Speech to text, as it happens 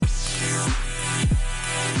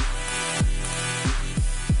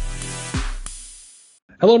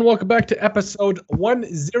Hello and welcome back to episode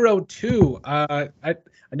 102. I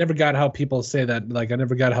never got how people say that. Like, I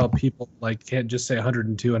never got how people can't just say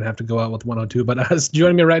 102 and have to go out with 102. But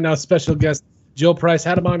joining me right now, special guest Joe Price.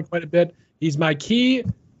 Had him on quite a bit. He's my key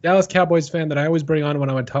Dallas Cowboys fan that I always bring on when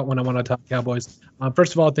I want to talk Cowboys.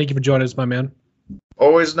 First of all, thank you for joining us, my man.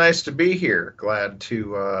 Always nice to be here. Glad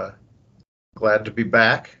to be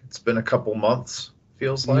back. It's been a couple months,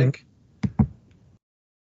 feels like.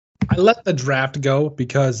 I let the draft go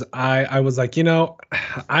because I was like,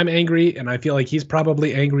 I'm angry and I feel like he's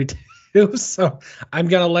probably angry too. So I'm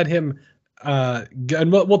going to let him go,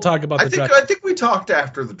 and we'll talk about the draft. I think we talked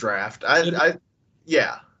after the draft.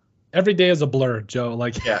 Yeah. Every day is a blur, Joe.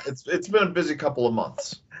 It's been a busy couple of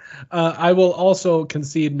months. I will also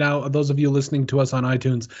concede now, those of you listening to us on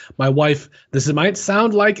iTunes, my wife, might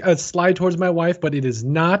sound like a slide towards my wife, but it is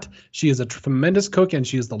not. She is a tremendous cook and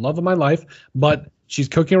she is the love of my life, but she's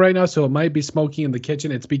cooking right now, so it might be smoky in the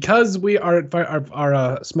kitchen. It's because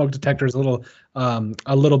our smoke detector is a little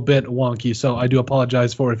bit wonky, so I do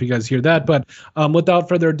apologize for if you guys hear that. But without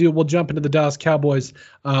further ado, we'll jump into the Dallas Cowboys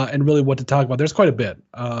and really what to talk about. There's quite a bit.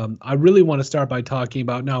 I really want to start by talking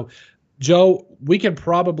about now. Joe, we can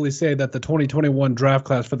probably say that the 2021 draft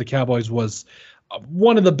class for the Cowboys was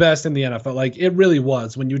one of the best in the NFL. Like, it really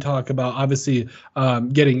was. When you talk about obviously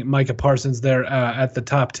getting Micah Parsons there at the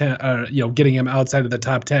top 10, getting him outside of the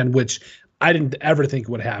top 10, which I didn't ever think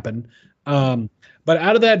would happen. But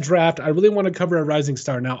out of that draft, I really want to cover a rising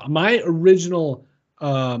star. Now, my original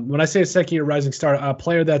when I say a second-year rising star, a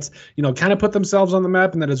player that's, kind of put themselves on the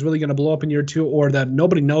map and that is really going to blow up in year two, or that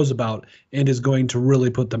nobody knows about and is going to really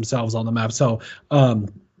put themselves on the map. So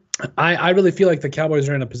I really feel like the Cowboys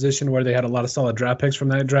are in a position where they had a lot of solid draft picks from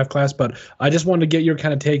that draft class, but I just wanted to get your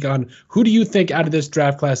kind of take on who do you think out of this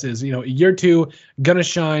draft class is, year two, going to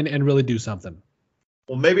shine and really do something?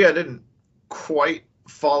 Well, maybe I didn't quite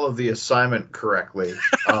follow the assignment correctly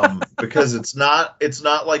because it's not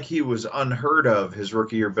like he was unheard of his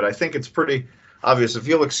rookie year, but I think it's pretty obvious. If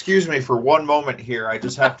you'll excuse me for one moment here, I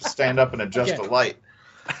just have to stand up and adjust the light.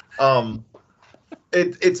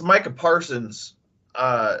 It's Micah Parsons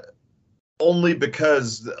only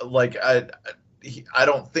because I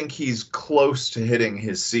don't think he's close to hitting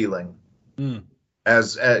his ceiling.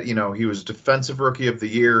 As he was defensive rookie of the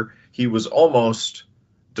year. He was almost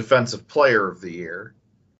defensive player of the year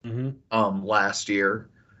last year.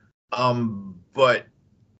 But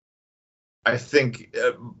I think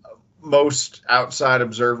most outside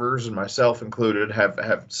observers, and myself included,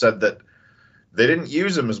 have said that they didn't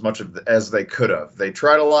use him as much as they could have. They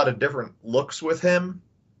tried a lot of different looks with him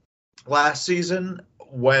last season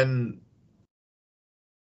when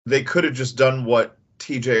they could have just done what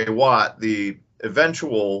TJ Watt, the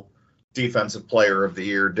eventual defensive player of the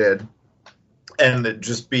year, did, and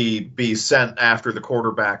just be sent after the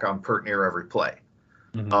quarterback on pert near every play.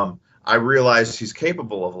 I realize he's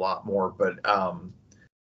capable of a lot more, but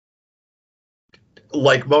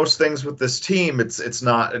like most things with this team, it's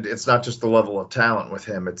not just the level of talent with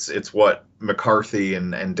him. It's what McCarthy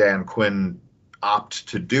and Dan Quinn opt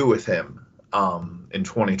to do with him in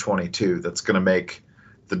 2022 that's going to make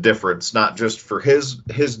the difference, not just for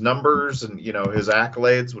his numbers and his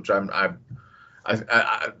accolades, which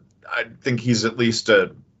I think he's at least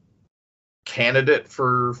a candidate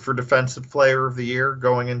for defensive player of the year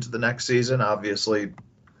going into the next season. Obviously,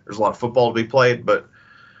 there's a lot of football to be played, but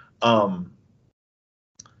how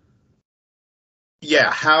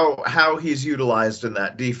he's utilized in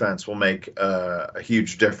that defense will make a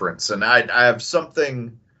huge difference. And I have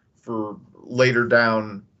something for later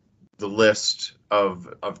down the list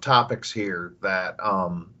of topics here that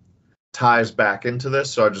ties back into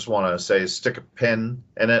this, so I just want to say stick a pin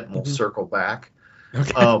in it and we'll circle back.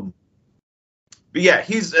 Okay. But yeah,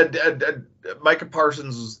 he's Micah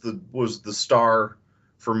Parsons was the star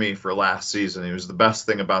for me for last season. He was the best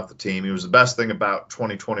thing about the team. He was the best thing about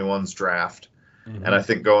 2021's draft. And I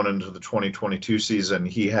think going into the 2022 season,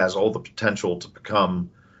 he has all the potential to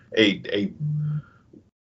become a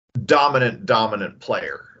dominant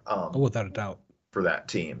player. Without a doubt. For that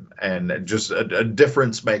team, and just a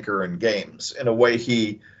difference maker in games in a way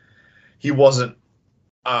he wasn't.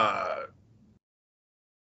 I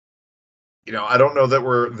don't know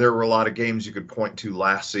that there were a lot of games you could point to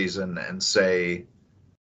last season and say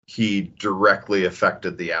he directly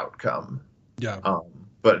affected the outcome. Yeah.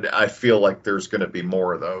 But I feel like there's going to be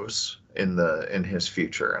more of those in his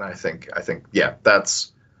future, and I think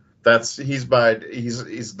he's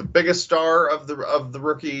the biggest star of the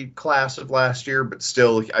rookie class of last year, but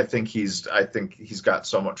still I think he's got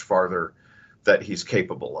so much farther that he's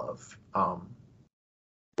capable of.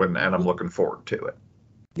 And I'm looking forward to it.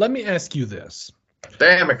 Let me ask you this.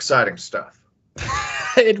 Damn exciting stuff.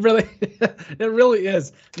 It really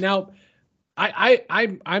is. Now,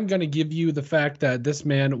 I'm going to give you the fact that this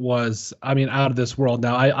man was, I mean, out of this world.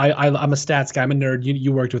 Now, I'm a stats guy. I'm a nerd.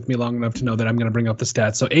 You worked with me long enough to know that I'm going to bring up the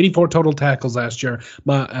stats. So 84 total tackles last year,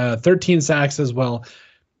 13 sacks as well.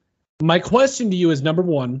 My question to you is, number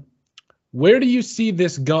one, where do you see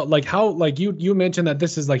this go? Like how, like you mentioned that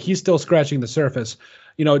this is like, he's still scratching the surface.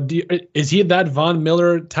 You know, is he that Von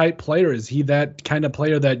Miller type player? Is he that kind of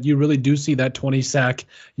player that you really do see that 20 sack,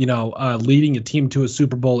 leading a team to a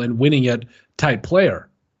Super Bowl and winning it type player?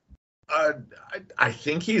 I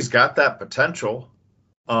think he's got that potential.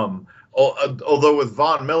 Although with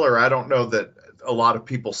Von Miller, I don't know that a lot of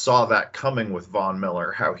people saw that coming with Von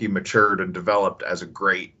Miller, how he matured and developed as a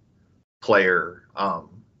great player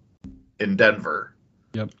in Denver.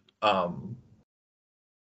 Yep.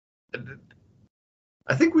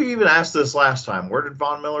 I think we even asked this last time. Where did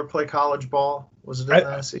Von Miller play college ball? Was it in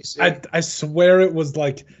the SEC? I swear it was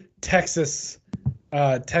like Texas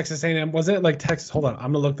A&M. Wasn't it like Texas? Hold on.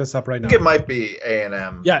 I'm going to look this up right now. I think it might be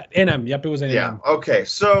A&M. Yeah, A&M. Yep, it was A&M. Yeah. Okay.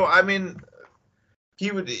 So, I mean,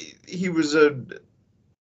 he was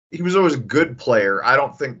always a good player. I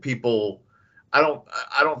don't think people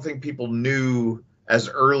knew as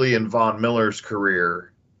early in Von Miller's career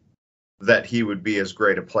that he would be as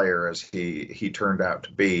great a player as he turned out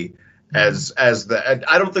to be. I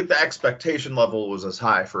don't think the expectation level was as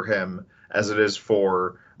high for him as it is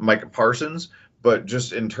for Micah Parsons, but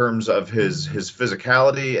just in terms of his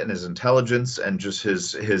physicality and his intelligence and just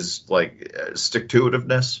his like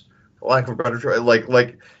stick-to-itiveness, for lack of a better term,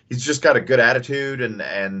 like he's just got a good attitude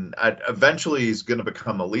and eventually he's going to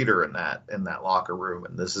become a leader in that locker room.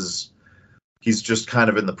 And he's just kind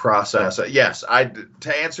of in the process. Yes,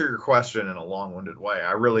 to answer your question in a long-winded way,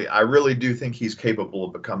 I really do think he's capable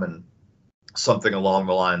of becoming something along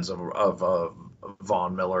the lines of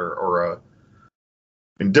Von Miller or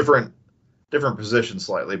in different position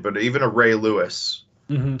slightly, but even a Ray Lewis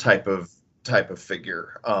type of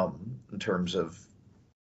figure in terms of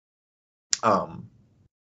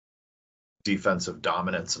defensive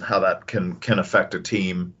dominance and how that can affect a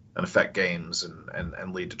team and affect games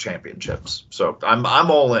and lead to championships. So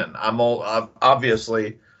I'm all in.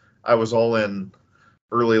 Obviously I was all in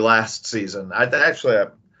early last season. I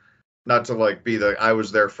not to like be I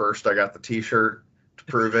was there first. I got the t-shirt to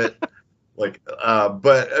prove it. But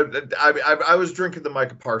I was drinking the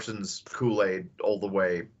Micah Parsons Kool-Aid all the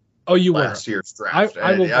way. Oh, you were last year's draft.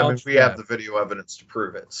 I mean, we have the video evidence to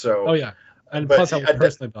prove it. So. Oh yeah, and plus I would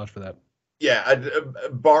personally vouch for that. Yeah,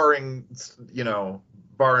 barring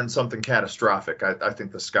something catastrophic, I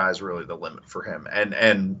think the sky's really the limit for him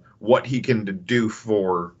and what he can do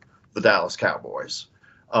for the Dallas Cowboys.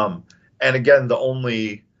 And again, the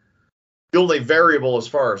only variable as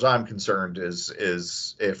far as I'm concerned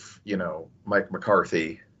is if, Mike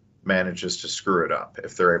McCarthy manages to screw it up,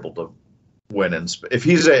 if they're able to win and if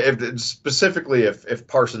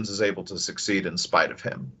Parsons is able to succeed in spite of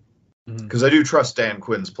him. Because I do trust Dan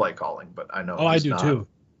Quinn's play calling, but I know I do too.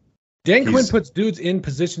 Dan Quinn puts dudes in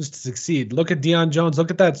positions to succeed. Look at Deion Jones. Look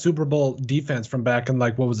at that Super Bowl defense from back in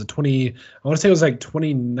like, what was it, I want to say it was like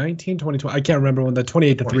 2019, 2020. I can't remember when, the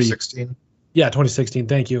 28-3. 2016. Yeah, 2016.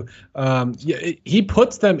 Thank you. He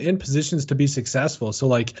puts them in positions to be successful. So,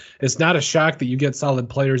 like, it's not a shock that you get solid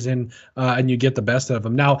players in and you get the best of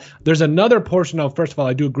them. Now, there's another portion of, first of all,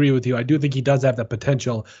 I do agree with you. I do think he does have the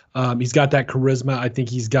potential. He's got that charisma. I think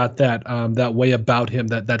he's got that way about him,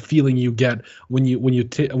 that feeling you get when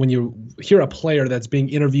you hear a player that's being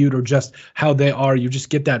interviewed or just how they are. You just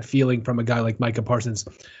get that feeling from a guy like Micah Parsons.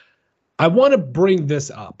 I want to bring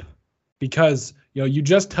this up because you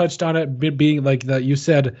just touched on it being like that. You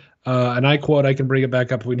said, and I quote, I can bring it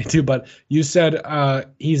back up if we need to, but you said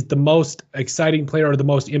he's the most exciting player or the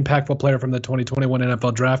most impactful player from the 2021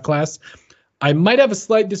 NFL draft class. I might have a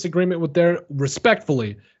slight disagreement with there,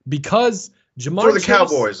 respectfully, because Jamar for the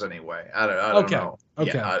Cowboys anyway. I don't know.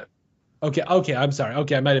 Okay. Yeah, Okay. I'm sorry.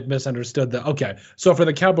 Okay, I might have misunderstood that. Okay, so for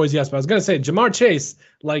the Cowboys, yes, but I was gonna say Jamar Chase,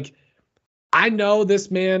 like. I know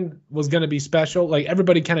this man was going to be special. Like,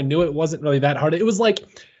 everybody kind of knew it wasn't really that hard. It was like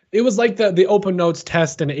the open notes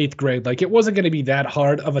test in 8th grade. Like, it wasn't going to be that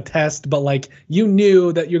hard of a test, but like you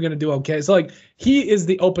knew that you're going to do okay. So like he is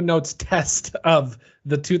the open notes test of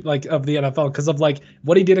the NFL because of like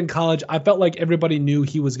what he did in college. I felt like everybody knew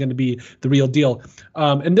he was going to be the real deal.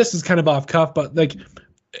 And this is kind of off cuff, but like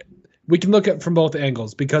we can look at from both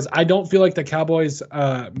angles because I don't feel like the Cowboys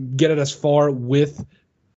get it as far without,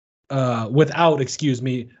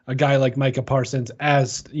 a guy like Micah Parsons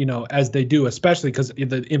as they do, especially because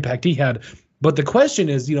the impact he had. But the question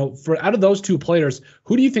is, for out of those two players,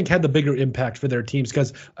 who do you think had the bigger impact for their teams?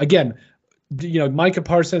 Because again, Micah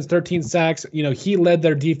Parsons, 13 sacks, he led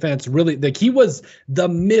their defense really. Like, he was the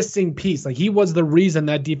missing piece. Like, he was the reason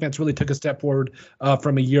that defense really took a step forward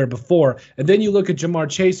from a year before. And then you look at Jamar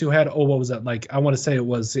Chase, who had, what was that? Like, I want to say it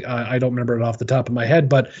was, I don't remember it off the top of my head,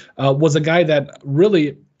 but was a guy that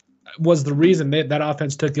really was the reason that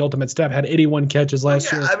offense took the ultimate step, had 81 catches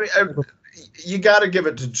last year. I mean, you got to give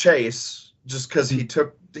it to Chase just because he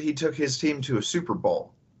took his team to a Super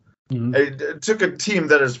Bowl. Mm-hmm. It took a team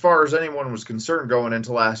that, as far as anyone was concerned going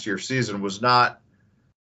into last year's season, was not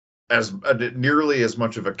as nearly as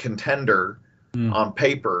much of a contender on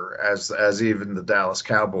paper as even the Dallas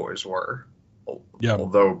Cowboys were. Yeah.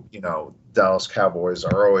 Although, Dallas Cowboys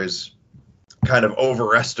are always kind of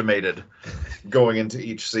overestimated going into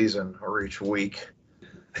each season or each week.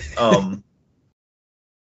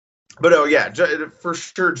 But for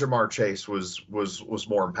sure, Jamar Chase was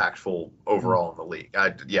more impactful overall in the league.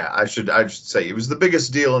 I should say it was the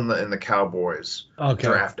biggest deal in the Cowboys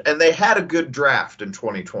draft, and they had a good draft in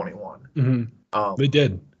 2021. Mm-hmm. They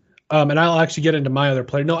did. And I'll actually get into my other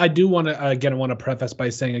player. No, I do want to preface by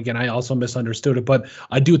saying again, I also misunderstood it, but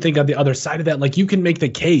I do think on the other side of that, like, you can make the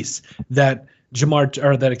case that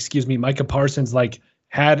Micah Parsons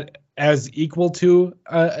had as equal to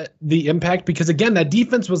the impact, because again, that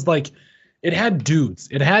defense was like, it had dudes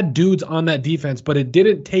on that defense, but it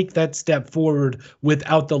didn't take that step forward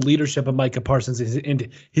without the leadership of Micah Parsons and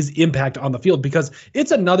his impact on the field. Because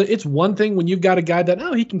it's one thing when you've got a guy that,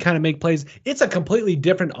 he can kind of make plays. It's a completely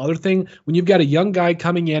different other thing when you've got a young guy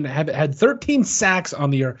coming in, had 13 sacks on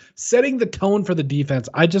the year, setting the tone for the defense.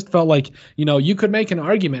 I just felt like, you could make an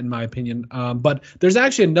argument, in my opinion. But there's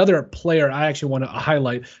actually another player I actually want to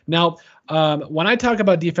highlight. Now, when I talk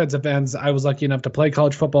about defensive ends, I was lucky enough to play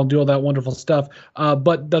college football and do all that wonderful stuff.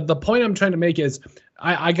 But the point I'm trying to make is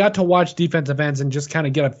I got to watch defensive ends and just kind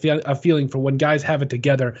of get a feeling for when guys have it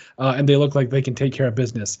together and they look like they can take care of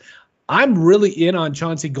business. I'm really in on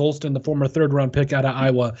Chauncey Golston, the former third-round pick out of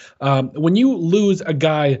Iowa. When you lose a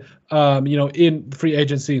guy, in free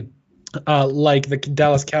agency, like the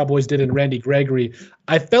Dallas Cowboys did in Randy Gregory,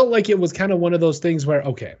 I felt like it was kind of one of those things where,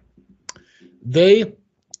 they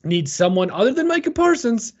need someone other than Micah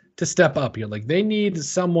Parsons to step up here. Like, they need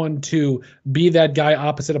someone to be that guy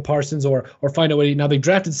opposite of Parsons or find a way. Now, they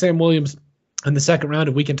drafted Sam Williams in the second round,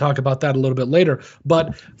 and we can talk about that a little bit later.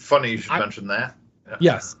 But funny you should mention that. Yeah.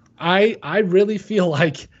 Yes, I really feel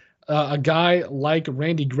like a guy like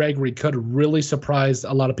Randy Gregory could really surprise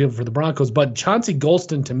a lot of people for the Broncos. But Chauncey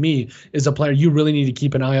Golston, to me, is a player you really need to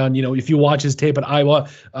keep an eye on. If you watch his tape at Iowa,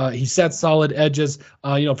 he set solid edges.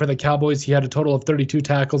 For the Cowboys, he had a total of 32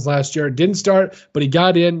 tackles last year. Didn't start, but he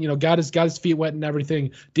got in, got his feet wet and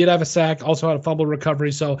everything. Did have a sack, also had a fumble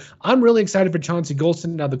recovery. So I'm really excited for Chauncey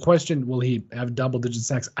Golston. Now, the question, will he have double-digit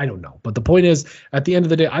sacks? I don't know. But the point is, at the end of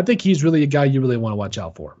the day, I think he's really a guy you really want to watch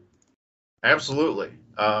out for. Absolutely.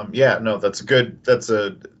 That's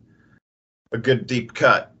a good deep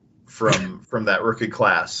cut from that rookie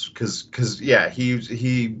class because he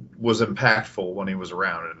was impactful when he was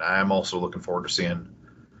around, and I'm also looking forward to seeing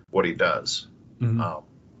what he does. Mm-hmm.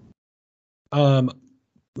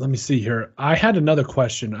 Let me see here. I had another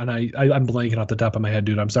question, and I'm blanking off the top of my head,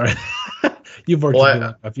 dude. I'm sorry. You've worked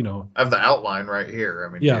I have the outline right here. I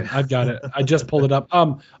mean, I've got it. I just pulled it up.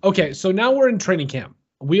 Okay, so now we're in training camp.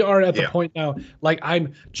 We are at the point now,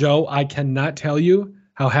 I'm Joe, I cannot tell you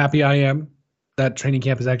how happy I am that training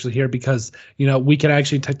camp is actually here, because, we can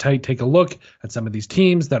actually take a look at some of these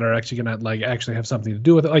teams that are actually going to actually have something to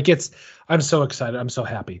do with it. I'm so excited. I'm so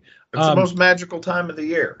happy. It's the most magical time of the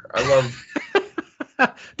year. I love.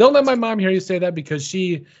 Don't let my mom hear you say that, because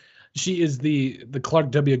she is the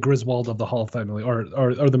Clark W. Griswold of the Hall family, or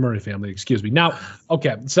the Murray family, excuse me. Now,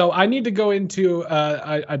 okay, so I need to go into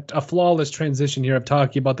a flawless transition here of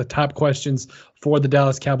talking about the top questions for the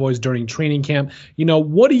Dallas Cowboys during training camp.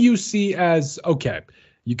 What do you see as,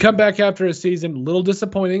 you come back after a season, a little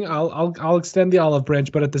disappointing. I'll extend the olive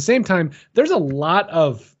branch, but at the same time, there's a lot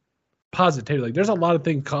of positivity. There's a lot of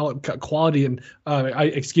things, quality, and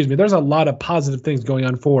there's a lot of positive things going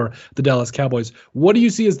on for the Dallas Cowboys. What do you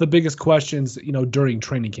see as the biggest questions, during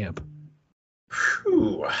training camp?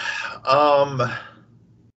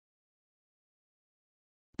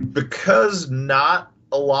 Because not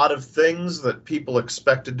a lot of things that people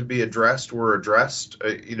expected to be addressed were addressed,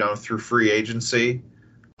 through free agency.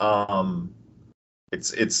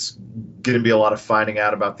 It's going to be a lot of finding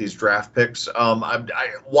out about these draft picks.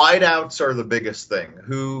 Wideouts are the biggest thing.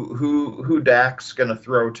 Who Dak's going to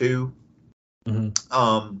throw to?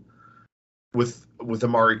 Mm-hmm. With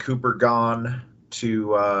Amari Cooper gone,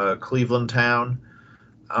 to Cleveland Town.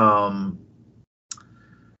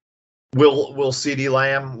 Will CeeDee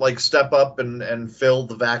Lamb like step up and fill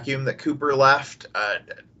the vacuum that Cooper left?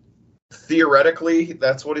 Theoretically,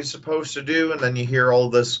 that's what he's supposed to do. And then you hear all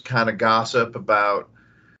this kind of gossip about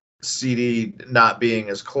CD not being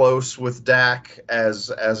as close with Dak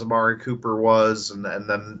as Amari Cooper was, and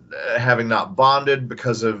then having not bonded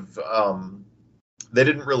because of they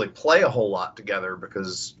didn't really play a whole lot together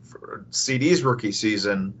because for CD's rookie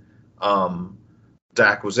season,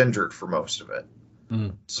 Dak was injured for most of it.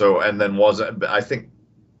 So, and then I think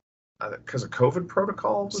because of COVID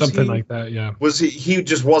protocol, something like that. Yeah. Was he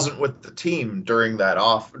just wasn't with the team during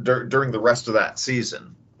during the rest of that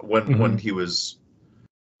season when he was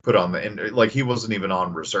put on the he wasn't even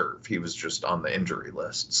on reserve. He was just on the injury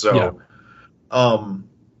list. So,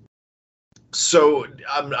 so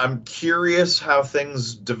I'm curious how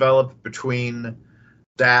things develop between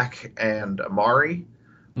Dak and Amari,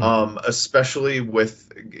 especially with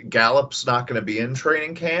Gallup's not going to be in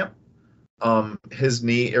training camp. His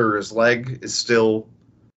knee or his leg is still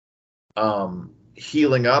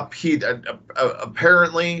healing up. He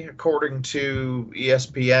apparently, according to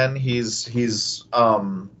ESPN, he's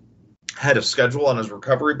had a schedule on his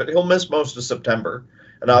recovery, but he'll miss most of September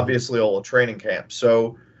and obviously all of training camp.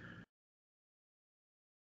 So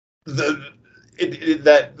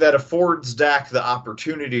that affords Dak the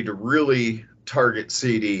opportunity to really target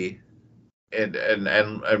CD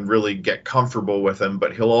and really get comfortable with him.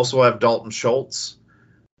 But he'll also have Dalton Schultz.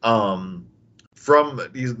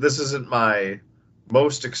 This isn't my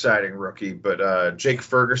most exciting rookie, but Jake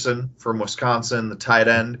Ferguson from Wisconsin, the tight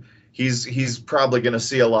end, he's probably going to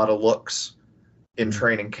see a lot of looks in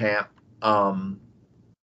training camp.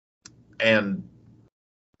 And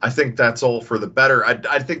I think that's all for the better.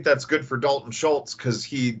 I think that's good for Dalton Schultz because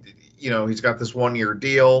he's got this 1-year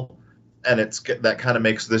deal, and that kind of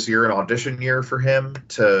makes this year an audition year for him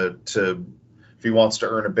to if he wants to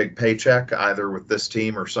earn a big paycheck either with this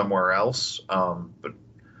team or somewhere else. But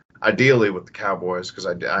ideally with the Cowboys because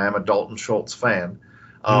I am a Dalton Schultz fan.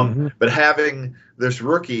 But having this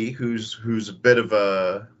rookie who's a bit of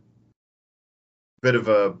a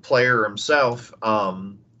player himself,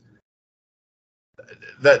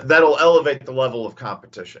 that'll elevate the level of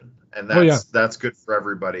competition, and that's good for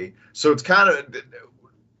everybody. So it's kind of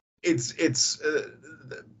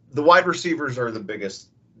the wide receivers are the biggest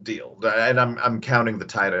deal, and I'm counting the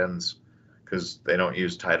tight ends because they don't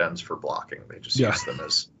use tight ends for blocking; they just use them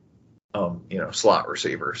as slot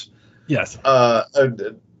receivers. Yes.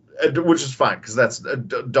 Which is fine because that's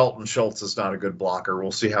Dalton Schultz is not a good blocker.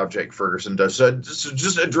 We'll see how Jake Ferguson does. So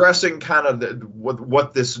just addressing kind of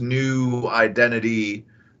what this new identity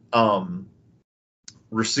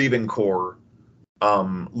receiving core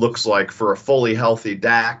looks like for a fully healthy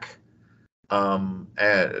Dak. And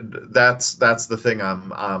that's the thing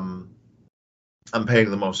I'm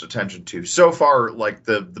paying the most attention to so far. Like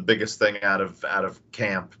the biggest thing out of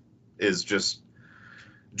camp is just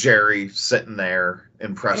Jerry sitting there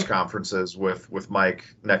in press conferences with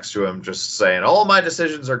Mike next to him, just saying, all my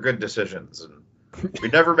decisions are good decisions. And we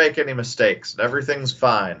never make any mistakes and everything's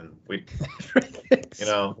fine. There's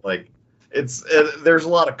a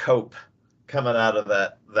lot of cope coming out of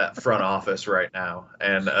that front office right now.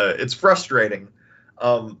 And it's frustrating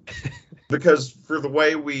because for the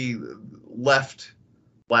way we left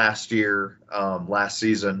last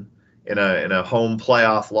season in a home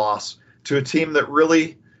playoff loss to a team that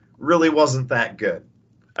really wasn't that good.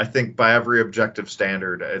 I think by every objective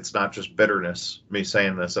standard, it's not just bitterness, me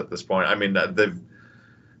saying this at this point. I mean, they've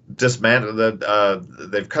dismantled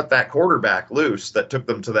they've cut that quarterback loose that took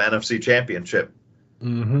them to the NFC Championship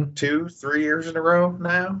 2-3 years in a row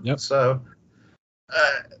now. Yep. So,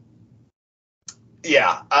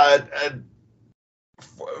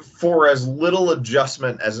 for as little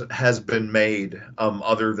adjustment as has been made,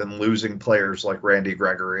 other than losing players like Randy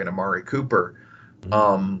Gregory and Amari Cooper,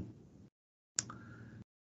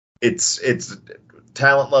 it's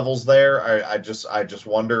talent levels there. I just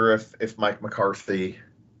wonder if Mike McCarthy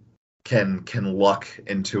can luck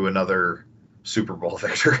into another Super Bowl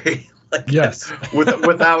victory. Yes,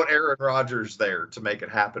 without Aaron Rodgers there to make it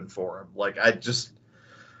happen for him.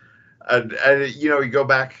 You go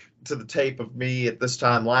back to the tape of me at this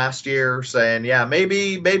time last year saying,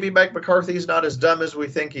 maybe Mike McCarthy's not as dumb as we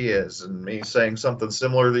think he is, and me saying something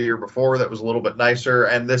similar the year before that was a little bit nicer.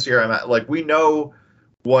 And this year we know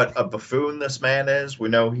what a buffoon this man is. We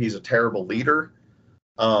know he's a terrible leader,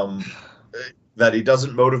 that he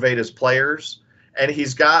doesn't motivate his players, and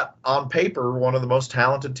he's got on paper one of the most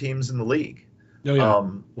talented teams in the league. Oh, yeah.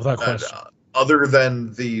 Without question. Other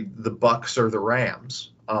than the Bucs or the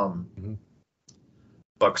Rams.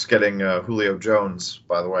 Bucs getting Julio Jones,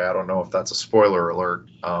 by the way. I don't know if that's a spoiler alert.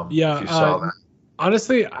 Yeah, if you saw that.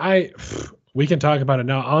 Honestly, we can talk about it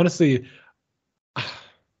now. Honestly,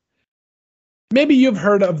 maybe you've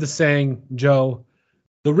heard of the saying, Joe,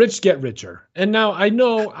 the rich get richer. And now I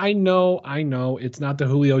know it's not the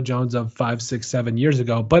Julio Jones of 5, 6, 7 years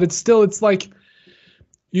ago, but it's like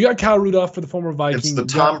you got Kyle Rudolph for the former Viking. It's the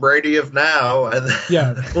Tom Brady of now and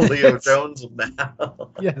yeah. Julio Jones of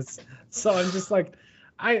now. Yes. So I'm just like,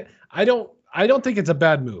 I don't think it's a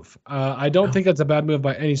bad move. I don't think it's a bad move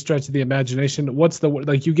by any stretch of the imagination. What's the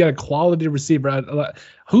like? You get a quality receiver.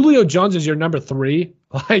 Julio Jones is your number 3.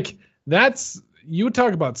 Like that's you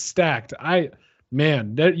talk about stacked. You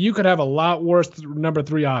could have a lot worse number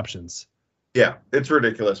 3 options. Yeah, it's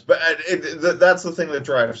ridiculous. But that's the thing that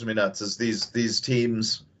drives me nuts is these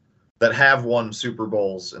teams that have won Super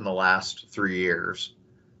Bowls in the last 3 years.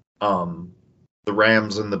 The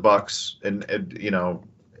Rams and the Bucs, and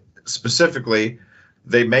specifically,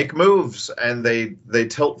 they make moves and they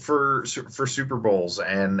tilt for Super Bowls,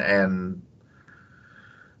 and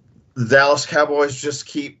the Dallas Cowboys just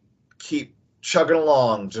keep chugging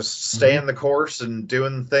along, just staying the course and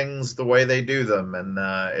doing things the way they do them, and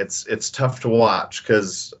it's tough to watch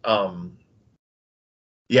because I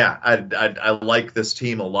like this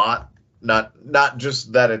team a lot. Not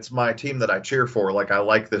just that it's my team that I cheer for. Like I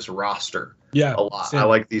like this roster a lot. Same. I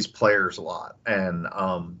like these players a lot, and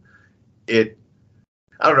I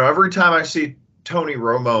don't know. Every time I see Tony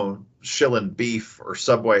Romo shilling beef or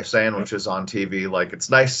Subway sandwiches on TV, like it's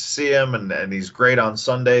nice to see him, and he's great on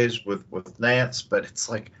Sundays with Nance, but it's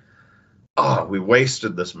like, we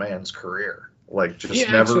wasted this man's career. Like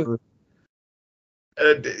just never.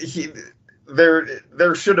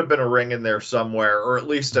 There should have been a ring in there somewhere, or at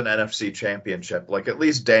least an NFC championship. Like at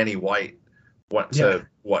least Danny White went to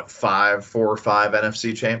 4 or 5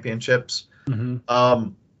 NFC championships. Mm-hmm.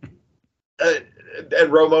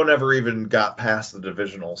 And Romo never even got past the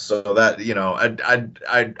divisional. So that,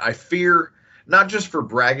 I fear, not just for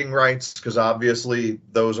bragging rights, because obviously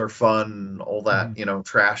those are fun, all that,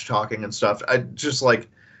 trash talking and stuff. I just like,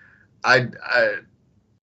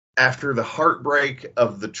 after the heartbreak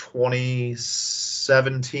of the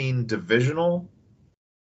 2017 divisional,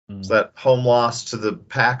 so that home loss to the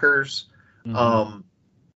Packers,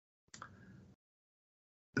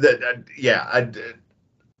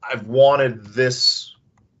 I've wanted this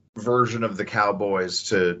version of the Cowboys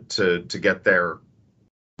to get there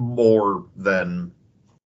more than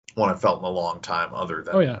what I felt in a long time, other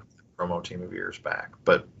than the promo team of years back.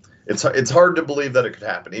 But it's hard to believe that it could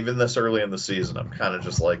happen, even this early in the season. I'm kind of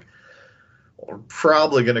just like, we're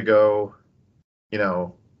probably going to go,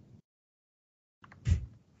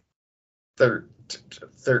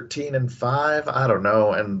 13-5, I don't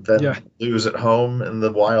know, and then lose at home in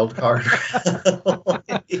the wild card.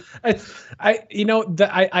 I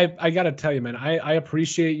gotta tell you, man, I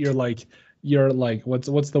appreciate your what's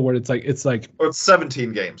the word? It's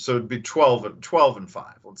 17 games, so it'd be 12 and 5.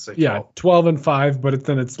 Let's say 12. 12 and 5, but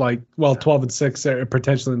then it's 12 and 6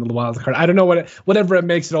 potentially in the wild card. I don't know whatever it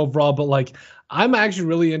makes it overall, but I'm actually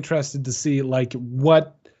really interested to see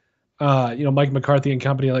what Mike McCarthy and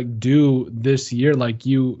company do this year.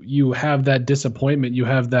 You have that disappointment, you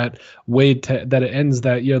have that way that it ends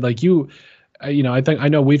that year. I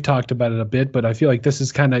know we've talked about it a bit, but I feel like this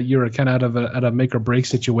is you're out of a make or break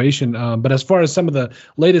situation. But as far as some of the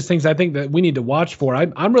latest things, I think that we need to watch for.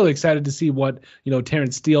 I'm really excited to see what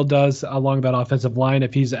Terrence Steele does along that offensive line.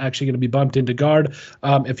 If he's actually going to be bumped into guard,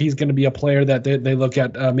 if he's going to be a player that they look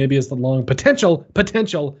at maybe as the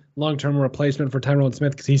potential long-term replacement for Tyrone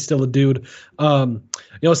Smith, because he's still a dude.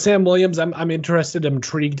 Sam Williams, I'm interested,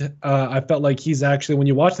 intrigued. I felt like he's actually, when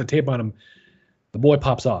you watch the tape on him, the boy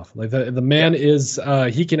pops off. The man is,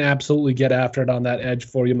 he can absolutely get after it on that edge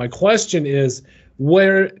for you. My question is,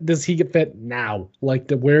 where does he get fit now?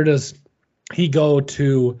 Where does he go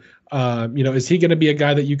to? Is he going to be a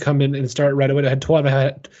guy that you come in and start right away? I had 12 and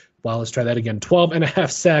a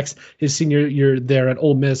half sacks his senior year there at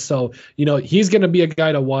Ole Miss. So, he's going to be a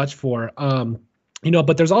guy to watch for.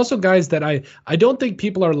 But there's also guys that I don't think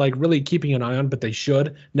people are really keeping an eye on, but they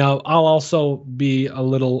should. Now, I'll also be a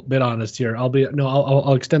little bit honest here.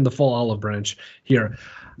 I'll extend the full olive branch here.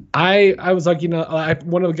 I was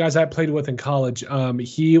one of the guys I played with in college,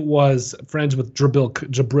 he was friends with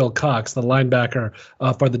Jabril Cox, the linebacker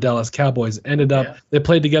for the Dallas Cowboys. Ended up, they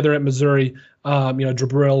played together at Missouri.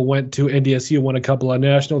 Jabril went to NDSU, won a couple of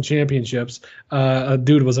national championships.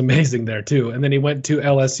 Dude was amazing there too. And then he went to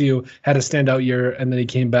LSU, had a standout year, and then he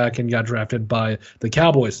came back and got drafted by the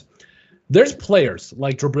Cowboys. There's players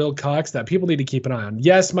like Jabril Cox that people need to keep an eye on.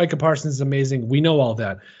 Yes, Micah Parsons is amazing. We know all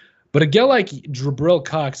that. But a guy like Jabril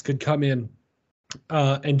Cox could come in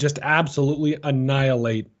and just absolutely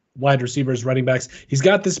annihilate wide receivers, running backs. He's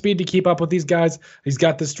got the speed to keep up with these guys. He's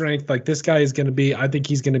got the strength. Like, this guy is going to be, I think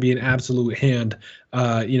he's going to be an absolute hand,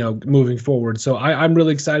 moving forward. So I'm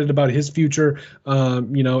really excited about his future,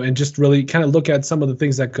 and just really kind of look at some of the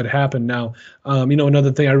things that could happen now.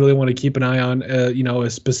 Another thing I really want to keep an eye on,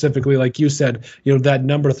 is specifically, like you said, that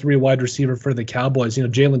number 3 wide receiver for the Cowboys,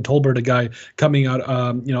 Jalen Tolbert, a guy coming out,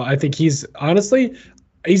 I think he's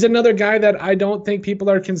another guy that I don't think people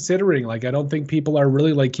are considering. Like, I don't think people are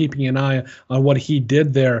really like keeping an eye on what he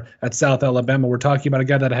did there at South Alabama. We're talking about a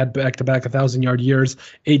guy that had back-to-back 1,000-yard years,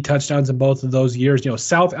 8 touchdowns in both of those years.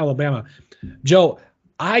 South Alabama. Joe,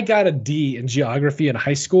 I got a D in geography in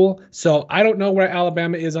high school, so I don't know where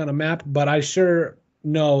Alabama is on a map, but I sure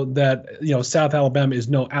know that South Alabama is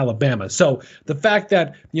no Alabama. So the fact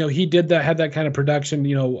that he did that, had that kind of production,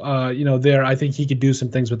 there, I think he could do some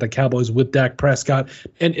things with the Cowboys with Dak Prescott.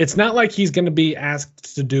 And it's not like he's going to be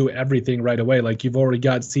asked to do everything right away. Like, you've already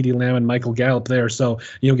got CeeDee Lamb and Michael Gallup there, so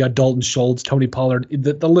got Dalton Schultz, Tony Pollard.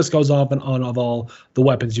 The list goes on and on of all the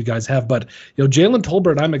weapons you guys have. But Jalen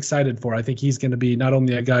Tolbert, I'm excited for. I think he's going to be not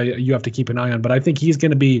only a guy you have to keep an eye on, but I think he's going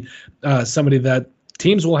to be somebody that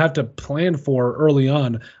teams will have to plan for early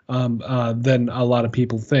on than a lot of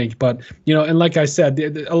people think. But, and like I said,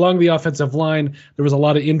 along the offensive line, there was a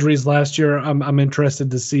lot of injuries last year. I'm interested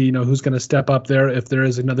to see, who's going to step up there if there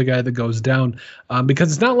is another guy that goes down,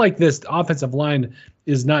 because it's not like this offensive line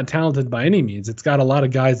is not talented by any means. It's got a lot of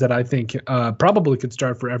guys that I think probably could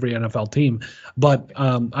start for every NFL team. But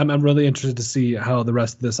I'm really interested to see how the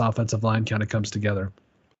rest of this offensive line kind of comes together.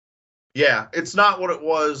 Yeah, it's not what it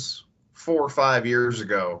was 4 or 5 years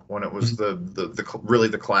ago when it was the really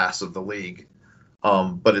the class of the league,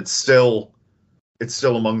 but it's still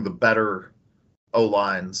among the better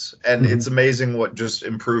O-lines, and it's amazing what just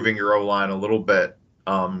improving your O-line a little bit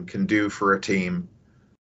can do for a team.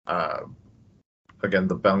 Again,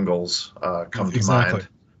 the Bengals come to mind.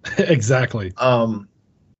 Exactly.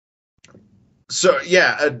 So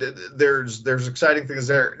yeah, there's exciting things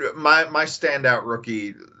there. My standout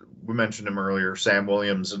rookie, we mentioned him earlier, Sam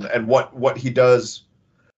Williams, and what he does,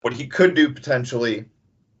 what he could do potentially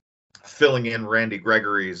filling in Randy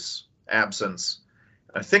Gregory's absence.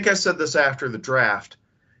 I think I said this after the draft.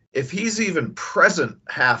 If he's even present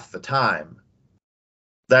half the time,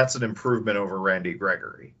 that's an improvement over Randy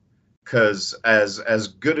Gregory. Because as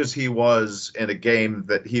good as he was in a game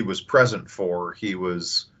that he was present for, he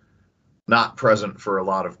was not present for a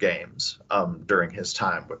lot of games during his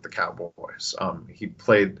time with the Cowboys.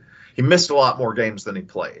 He missed a lot more games than he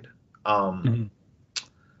played.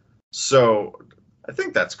 So I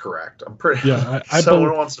think that's correct. I'm pretty. Yeah,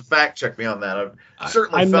 someone wants to fact check me on that.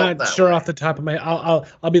 I'm not sure off the top of my.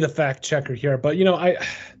 I'll be the fact checker here, but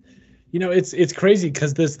it's crazy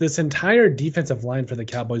because this entire defensive line for the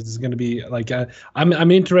Cowboys is going to be like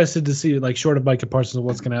I'm interested to see, like, short of Micah Parsons,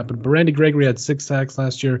 what's going to happen. But Randy Gregory had 6 sacks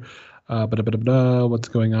last year. What's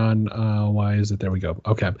going on? Why is it? There we go.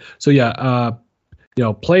 Okay, so yeah.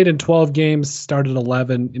 Played in 12 games, started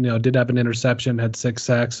 11, did have an interception, had 6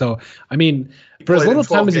 sacks. So, I mean, for as little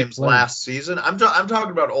time as he played last season, I'm talking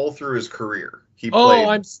about all through his career. He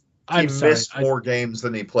played. He missed more games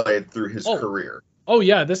than he played through his career. Oh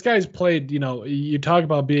yeah, this guy's played. You talk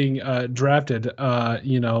about being drafted,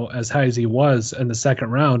 as high as he was in the second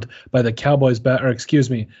round by the Cowboys by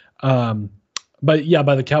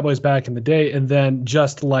the Cowboys back in the day, and then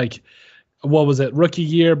just like, what was it? Rookie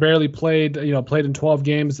year, barely played. Played in 12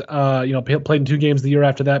 games. Played in 2 games the year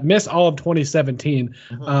after that. Missed all of 2017.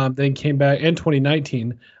 Then came back in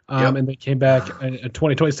 2019. And then came back in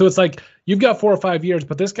 2020. So it's like you've got 4 or 5 years,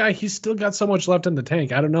 but this guy, he's still got so much left in the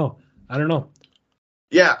tank. I don't know.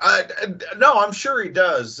 Yeah, no, I'm sure he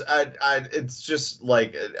does. It's just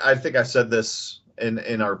like, I think I said this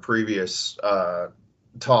in our previous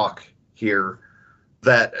talk here,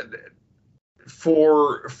 that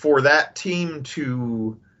for that team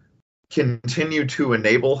to continue to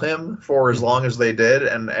enable him for as long as they did,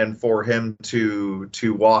 and for him to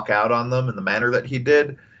walk out on them in the manner that he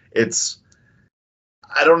did,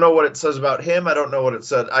 I don't know what it says about him. I don't know what it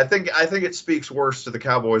said. I think it speaks worse to the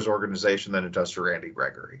Cowboys organization than it does to Randy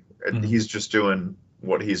Gregory. He's just doing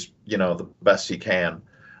what he's, the best he can.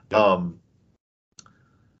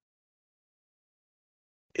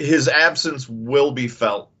 His absence will be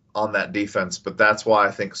felt on that defense, but that's why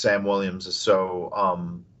I think Sam Williams is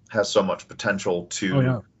has so much potential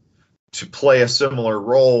to play a similar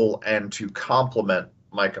role and to complement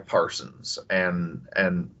Micah Parsons, and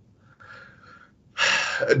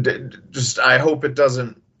just, I hope it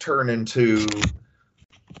doesn't turn into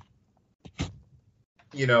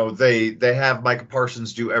they have Micah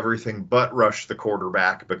Parsons do everything but rush the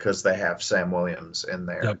quarterback because they have Sam Williams in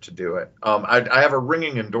there to do it. I have a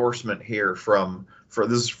ringing endorsement here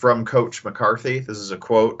this is from Coach McCarthy. This is a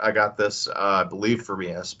quote. I got this, I believe, from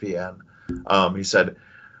ESPN. He said,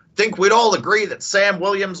 "Think we'd all agree that Sam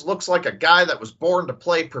Williams looks like a guy that was born to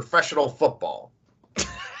play professional football."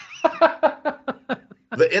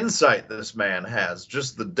 The insight this man has,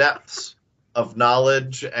 just the depths of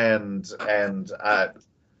knowledge and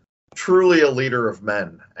truly a leader of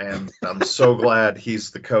men. And I'm so glad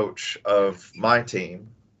he's the coach of my team,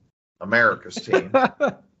 America's team.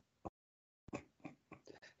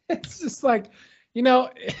 It's just like,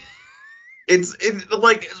 it's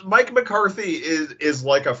like Mike McCarthy is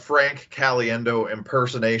like a Frank Caliendo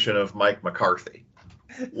impersonation of Mike McCarthy.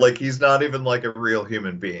 Like, he's not even like a real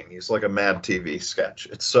human being. He's like a Mad TV sketch.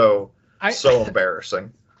 It's so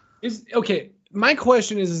embarrassing. My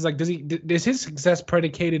question is like, is his success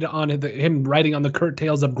predicated on him riding on the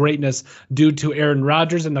curtails of greatness due to Aaron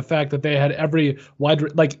Rodgers and the fact that they had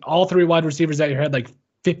all three wide receivers that had like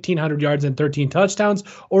 1,500 yards and 13 touchdowns,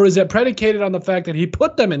 or is it predicated on the fact that he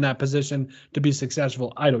put them in that position to be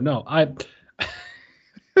successful? I don't know. I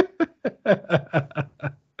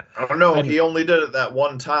don't know. He only did it that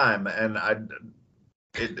one time, and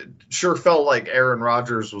it sure felt like Aaron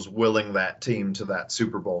Rodgers was willing that team to that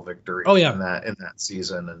Super Bowl victory. Oh yeah, in that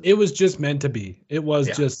season, and it was just meant to be. It was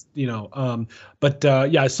just So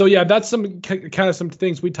that's some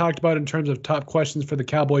things we talked about in terms of top questions for the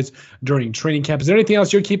Cowboys during training camp. Is there anything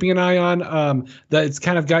else you're keeping an eye on that it's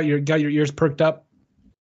kind of got your ears perked up?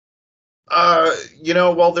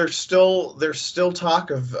 Well, there's still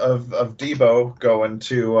talk of Debo going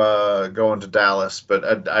to Dallas,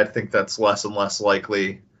 but I think that's less and less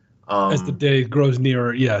likely as the day grows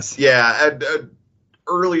nearer. Yes. Yeah.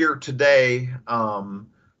 Earlier today,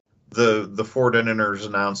 the 49ers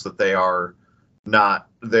announced that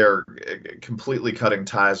they're completely cutting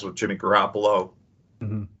ties with Jimmy Garoppolo.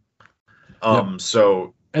 Mm-hmm.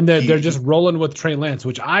 And they're just rolling with Trey Lance,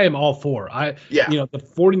 which I am all for. The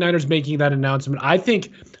 49ers making that announcement. I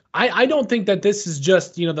don't think that this is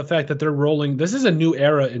just, the fact that they're rolling. This is a new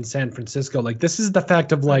era in San Francisco. Like, this is the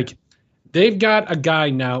fact of like, they've got a guy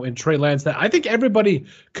now in Trey Lance that I think everybody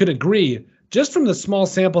could agree, just from the small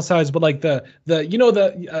sample size, but like I'm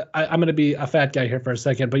going to be a fat guy here for a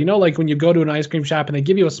second, but like when you go to an ice cream shop and they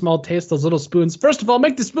give you a small taste, those little spoons, first of all,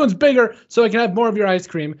 make the spoons bigger so I can have more of your ice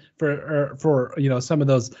cream for some of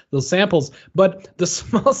those samples. But the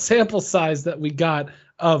small sample size that we got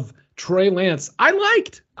of Trey Lance, I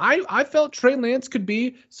liked. I felt Trey Lance could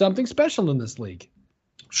be something special in this league.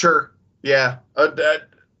 Sure. Yeah.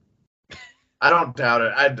 I don't doubt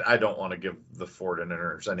it. I don't want to give the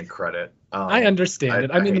 49ers any credit. I understand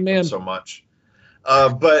it. I mean, the man so much. I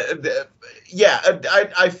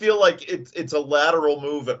feel like it's a lateral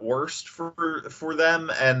move at worst for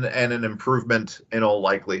them, and an improvement in all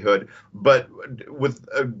likelihood. But with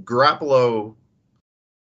Garoppolo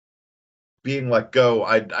being let go,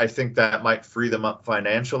 I think that might free them up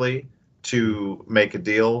financially to make a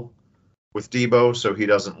deal with Debo so he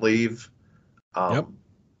doesn't leave. Yep.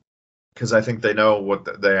 Because I think they know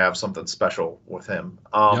they have something special with him.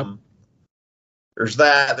 There's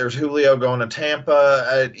that. There's Julio going to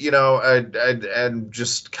Tampa. And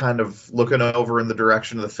just kind of looking over in the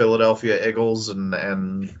direction of the Philadelphia Eagles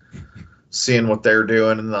and seeing what they're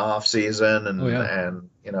doing in the off season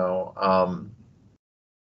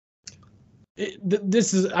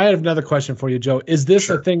I have another question for you, Joe. Is this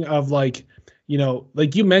a thing of like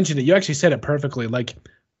you mentioned it, you actually said it perfectly. Like,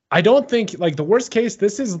 I don't think, like, the worst case,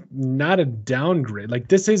 this is not a downgrade. Like,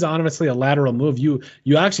 this is honestly a lateral move. You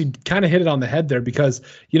actually kind of hit it on the head there because,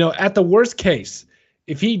 at the worst case,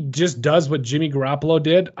 if he just does what Jimmy Garoppolo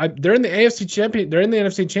did, they're in the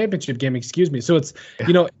NFC Championship game, excuse me. So it's,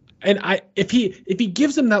 if he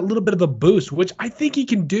gives them that little bit of a boost, which I think he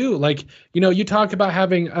can do, like, you talk about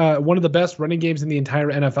having one of the best running games in the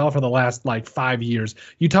entire NFL for the last 5 years.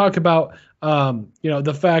 You talk about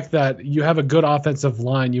the fact that you have a good offensive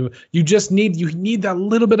line. You need that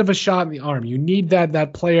little bit of a shot in the arm. You need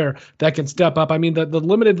that player that can step up. I mean, the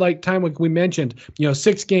limited time, like we mentioned,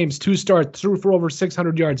 6 games, 2 starts, threw for over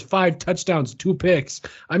 600 yards, 5 touchdowns, 2 picks.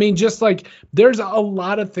 I mean, just like there's a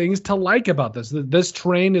lot of things to like about this. This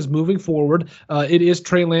train is moving forward. It is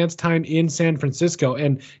Trey Lance time in San Francisco.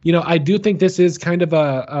 And, I do think this is kind of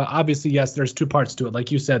obviously, yes, there's 2 parts to it.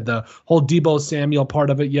 Like you said, the whole Debo Samuel part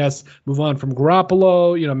of it. Yes. Move on from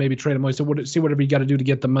Garoppolo, maybe trade him away. So see whatever you got to do to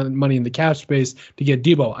get the money in the cap space to get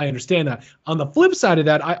Debo. I understand that. On the flip side of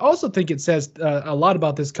that, I also think it says a lot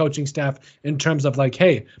about this coaching staff in terms of like,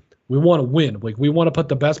 hey, We want to win. Like, we want to put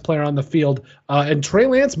the best player on the field. And Trey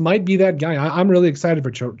Lance might be that guy. I'm really excited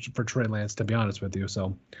for Trey Lance, to be honest with you.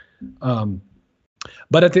 So,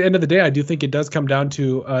 but at the end of the day, I do think it does come down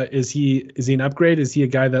to is he an upgrade? Is he a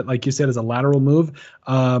guy that, like you said, is a lateral move?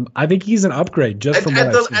 I think he's an upgrade just from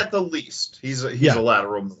at the least. He's a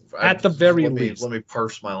lateral move. At the very least. Let me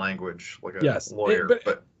parse my language like a lawyer.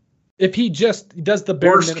 But if he just does the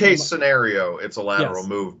bare worst case scenario, it's a lateral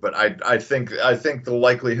move. But I think the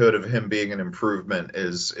likelihood of him being an improvement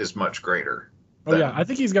is much greater. Oh yeah, I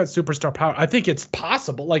think he's got superstar power. I think it's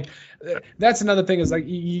possible. Like, that's another thing is, like,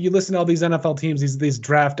 you listen to all these NFL teams, these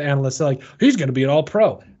draft analysts, like, he's going to be an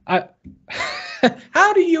all-pro.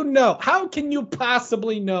 How do you know? How can you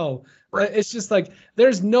possibly know? Right. It's just like,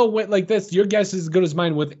 there's no way. Like, this, your guess is as good as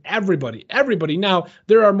mine with everybody. Now,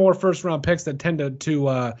 there are more first-round picks that tend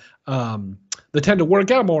to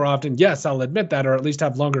work out more often. Yes, I'll admit that, or at least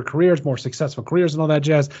have longer careers, more successful careers and all that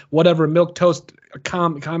jazz, whatever milquetoast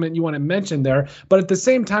comment you want to mention there. But at the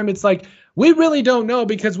same time, it's like, we really don't know,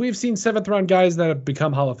 because we've seen 7th round guys that have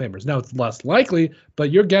become Hall of Famers. Now, it's less likely, but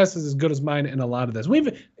your guess is as good as mine in a lot of this.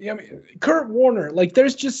 Kurt Warner, like,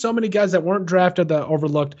 there's just so many guys that weren't drafted that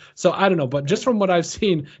overlooked. So I don't know, but just from what I've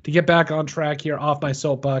seen, to get back on track here off my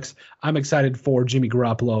soapbox, I'm excited for Jimmy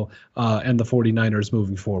Garoppolo and the 49ers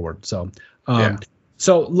moving forward. So,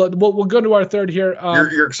 So we'll go to our third here.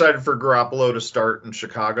 You're excited for Garoppolo to start in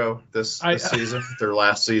Chicago this season, their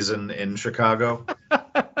last season in Chicago.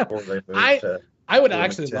 I would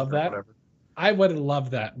actually love that. I would love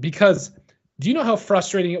that, because do you know how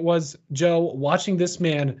frustrating it was, Joe, watching this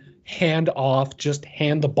man hand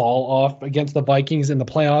the ball off against the Vikings in the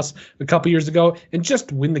playoffs a couple years ago and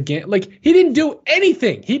just win the game? Like, he didn't do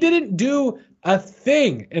anything. He didn't do a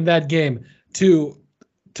thing in that game to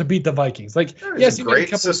beat the Vikings. Like, he's a great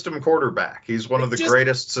system quarterback. He's one of the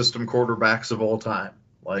greatest system quarterbacks of all time.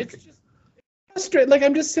 Like, it's just frustrating. Like,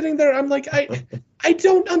 I'm just sitting there. I'm like, I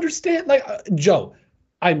don't understand. Like, Joe,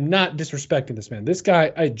 I'm not disrespecting this man. This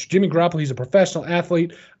guy, Jimmy Garoppolo, he's a professional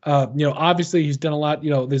athlete. Obviously he's done a lot,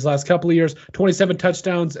 these last couple of years, 27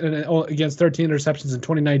 touchdowns and against 13 interceptions in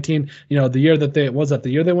 2019, the year that they went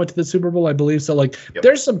to the Super Bowl, I believe. So, like,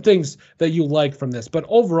 There's some things that you like from this, but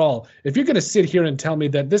overall, if you're going to sit here and tell me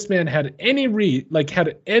that this man had any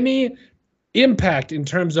impact in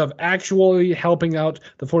terms of actually helping out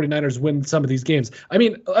the 49ers win some of these games. I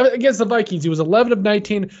mean, against the Vikings, he was 11 of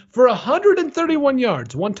 19 for 131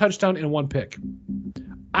 yards, 1 touchdown and 1 pick.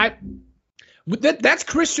 That's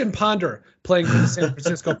Christian Ponder playing for the San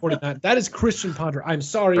Francisco 49ers. That is Christian Ponder. I'm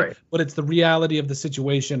sorry, but it's the reality of the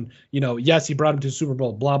situation. Yes, he brought him to the Super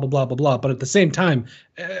Bowl, blah, blah, blah, blah, blah. But at the same time,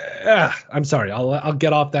 I'm sorry. I'll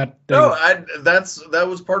get off that thing. No, that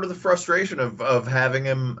was part of the frustration of having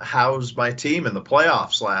him house my team in the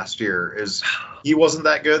playoffs last year. Is he wasn't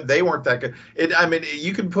that good. They weren't that good.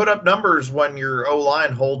 You can put up numbers when your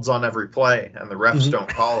O-line holds on every play and the refs don't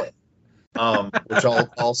call it. Which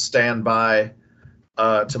I'll stand by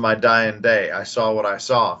to my dying day. I saw what I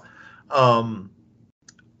saw. I'm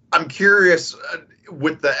curious,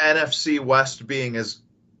 with the NFC West being as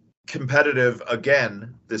competitive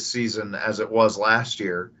again this season as it was last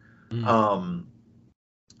year,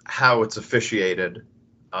 how it's officiated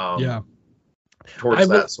towards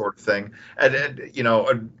that sort of thing.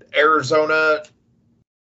 And Arizona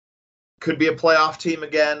could be a playoff team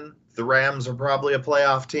again. The Rams are probably a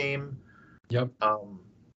playoff team. Yep. I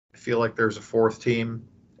feel like there's a 4th team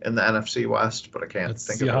in the NFC West, but I can't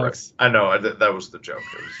think Seahawks. of it. I know that was the joke.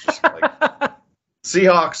 It was just like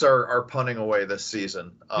Seahawks are punting away this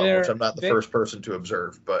season, which I'm not the first person to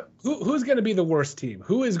observe. But who's going to be the worst team?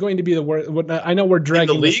 Who is going to be the worst? I know we're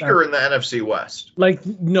dragging in the league or in the NFC West. Like,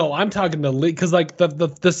 no, I'm talking the league, because like the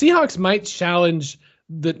Seahawks might challenge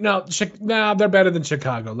they're better than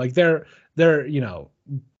Chicago. Like they're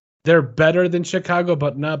better than Chicago,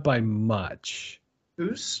 but not by much.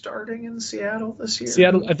 Who's starting in Seattle this year?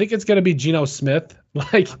 Seattle, I think it's going to be Geno Smith.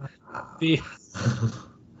 Like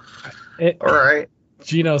all right.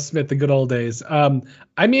 Geno Smith, the good old days.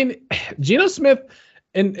 Geno Smith,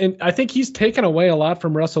 and I think he's taken away a lot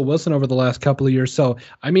from Russell Wilson over the last couple of years. So,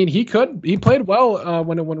 he played well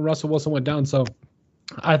when Russell Wilson went down. So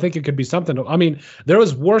I think it could be something. There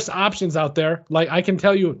was worse options out there. Like, I can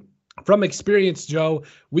tell you, from experience, Joe,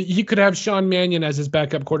 you could have Sean Mannion as his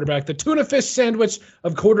backup quarterback, the tuna fish sandwich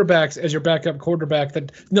of quarterbacks as your backup quarterback.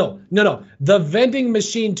 The vending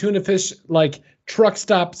machine tuna fish, like, truck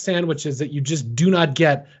stop sandwiches that you just do not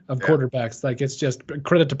get of quarterbacks. Like, it's just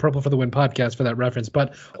credit to Purple for the Win podcast for that reference.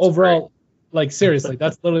 But overall, like, seriously,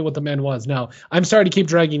 that's literally what the man was. Now, I'm sorry to keep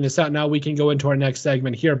dragging this out. Now we can go into our next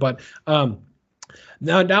segment here, but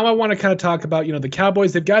Now I want to kind of talk about, the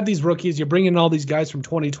Cowboys. They've got these rookies. You're bringing in all these guys from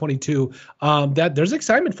 2022. That there's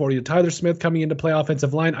excitement for you. Tyler Smith coming in to play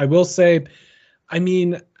offensive line. I will say,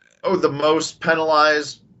 the most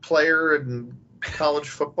penalized player in college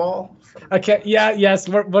football. Okay. Yeah. Yes.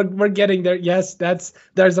 We're getting there. Yes.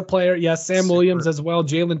 There's a player. Yes. Sam Williams as well.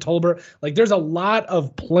 Jalen Tolbert. Like, there's a lot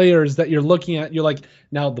of players that you're looking at. You're like,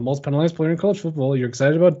 now the most penalized player in college football. You're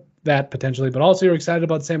excited about that potentially, but also you're excited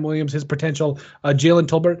about Sam Williams, his potential. Jalen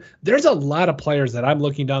Tolbert. There's a lot of players that I'm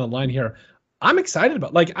looking down the line here. I'm excited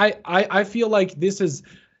about. Like, I feel like this is.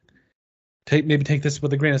 Take this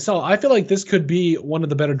with a grain of salt. I feel like this could be one of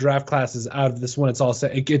the better draft classes out of this when it's all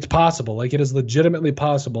set. It's possible. Like, it is legitimately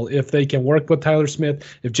possible if they can work with Tyler Smith,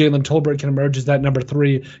 if Jalen Tolbert can emerge as that number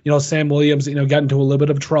 3. Sam Williams, got into a little bit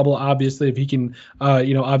of trouble, obviously, if he can,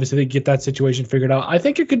 obviously they get that situation figured out. I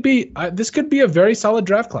think it could be, this could be a very solid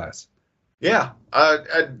draft class. Yeah.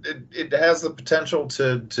 It has the potential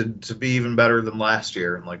to be even better than last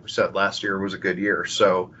year. And like we said, last year was a good year.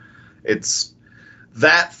 So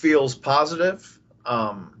that feels positive.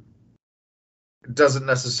 It doesn't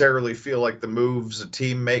necessarily feel like the moves a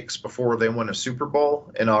team makes before they win a Super Bowl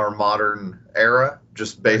in our modern era,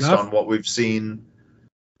 just based on what we've seen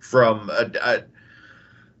from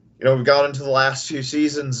we've gone into the last 2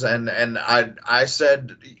 seasons, and I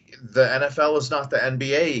said the NFL is not the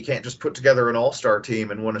NBA. You can't just put together an all-star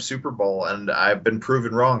team and win a Super Bowl, and I've been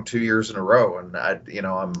proven wrong 2 years in a row, and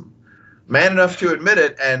I'm man enough to admit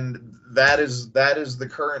it, and that is the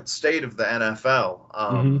current state of the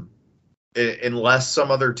NFL. Unless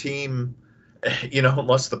some other team,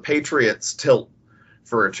 unless the Patriots tilt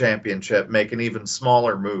for a championship, making even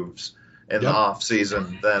smaller moves in the off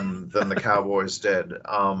season than the Cowboys did.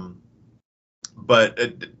 But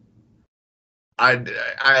I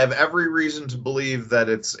have every reason to believe that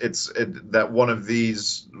that one of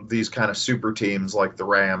these kind of super teams like the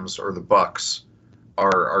Rams or the Bucs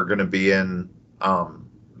are going to be in.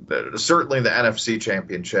 Certainly the NFC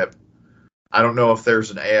Championship. I don't know if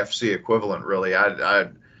there's an AFC equivalent, really.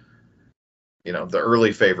 The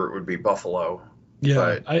early favorite would be Buffalo.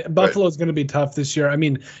 Yeah, Buffalo's going to be tough this year. I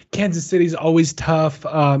mean, Kansas City's always tough. The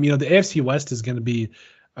AFC West is going to be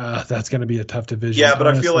that's going to be a tough division. Yeah, but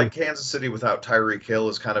honestly. I feel like Kansas City without Tyreek Hill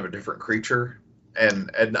is kind of a different creature.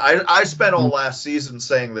 And I spent all last season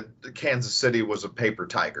saying that Kansas City was a paper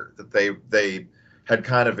tiger, that they had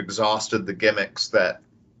kind of exhausted the gimmicks that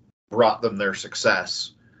brought them their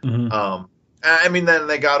success. Then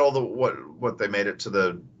they got all the what they made it to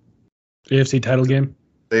the AFC title game.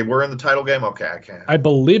 They were in the title game. Okay, I can't. I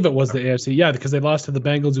believe it was the AFC. Yeah, because they lost to the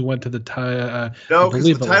Bengals, who went to the no,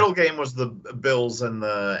 because the title game was the Bills and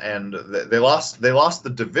they lost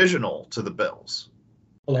the divisional to the Bills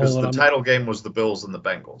because the title game was the Bills and the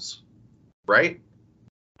Bengals, right?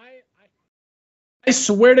 I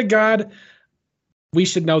swear to God, we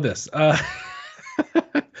should know this.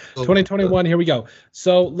 2021. Here we go.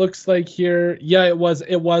 So looks like here, yeah, it was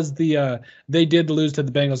the they did lose to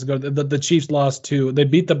the Bengals. The Chiefs lost to. They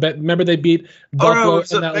beat remember they beat Buffalo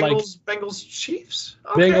in that Bengals Chiefs.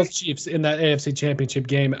 Okay. Bengals Chiefs in that AFC Championship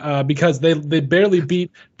game because they barely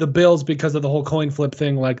beat the Bills because of the whole coin flip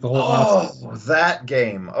thing, like the whole. That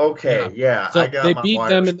game. Okay, yeah. So I got they my beat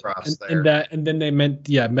them in that, and then they met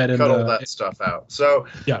in that stuff out. So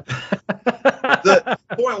yeah. The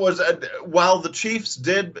point was, while the Chiefs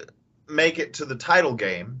did make it to the title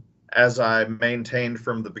game, as I maintained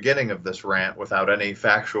from the beginning of this rant without any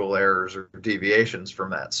factual errors or deviations from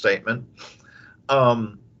that statement,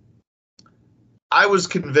 I was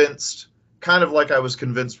convinced, kind of like I was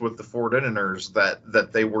convinced with the 49ers,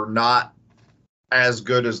 that they were not as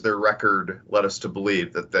good as their record led us to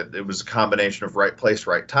believe, that it was a combination of right place,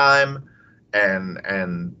 right time,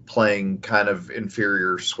 and playing kind of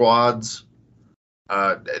inferior squads.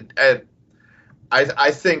 I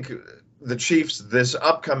think the Chiefs this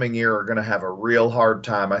upcoming year are going to have a real hard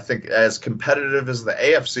time. I think as competitive as the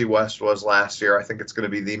AFC West was last year, I think it's going to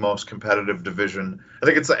be the most competitive division. I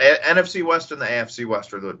think it's the NFC West and the AFC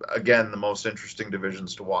West are the most interesting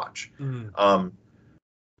divisions to watch.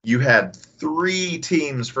 You had 3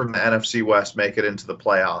 teams from the NFC West make it into the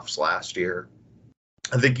playoffs last year.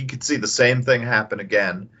 I think you could see the same thing happen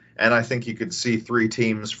again. And I think you could see 3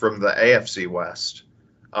 teams from the AFC West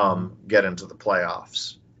get into the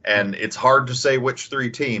playoffs. And it's hard to say which 3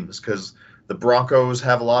 teams because the Broncos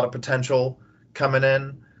have a lot of potential coming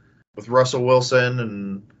in with Russell Wilson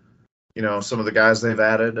and, some of the guys they've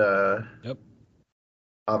added.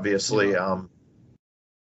 Obviously,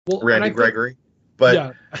 Randy Gregory.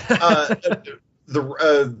 But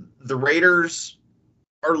the Raiders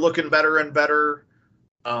are looking better and better.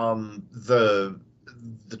 The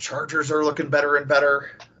the Chargers are looking better and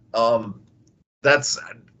better. I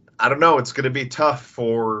don't know. It's going to be tough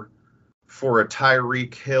for a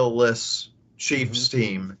Tyreek Hill-less Chiefs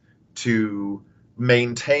team to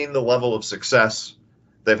maintain the level of success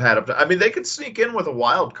they've had up to. I mean, they could sneak in with a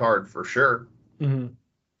wild card for sure. But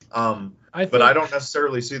I don't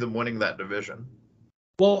necessarily see them winning that division.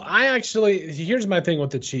 Well, here's my thing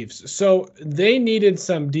with the Chiefs. So they needed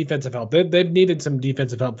some defensive help. They've needed some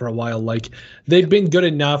defensive help for a while. Like, they've been good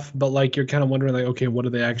enough, but like, you're kind of wondering, like, okay, what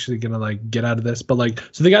are they actually going to like get out of this? But like,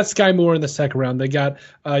 so they got Sky Moore in the second round. They got,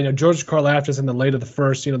 George Karlaftis in the late of the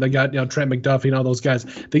first. They got, Trent McDuffie and all those guys.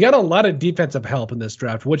 They got a lot of defensive help in this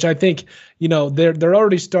draft, which I think, they're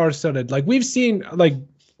already star-studded. Like, we've seen, like,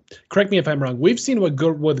 correct me if I'm wrong, we've seen what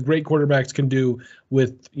great quarterbacks can do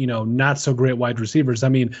with, not so great wide receivers. I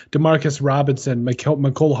mean, Demarcus Robinson,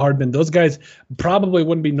 McCole Hardman, those guys probably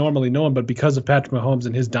wouldn't be normally known, but because of Patrick Mahomes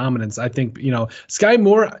and his dominance, I think, Sky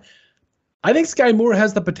Moore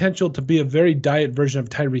has the potential to be a very diet version of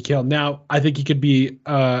Tyreek Hill. Now, I think he could be,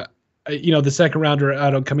 the second rounder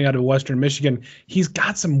coming out of Western Michigan. He's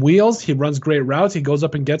got some wheels. He runs great routes. He goes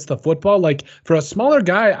up and gets the football. Like, for a smaller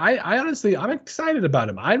guy, I honestly, I'm excited about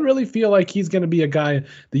him. I really feel like he's going to be a guy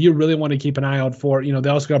that you really want to keep an eye out for. They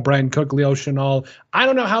also got Brian Cook, Leo Chenal. I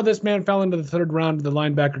don't know how this man fell into the third round, the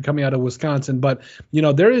linebacker coming out of Wisconsin, but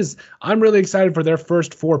I'm really excited for their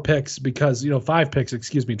first 5 picks, because Trent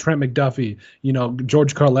McDuffie,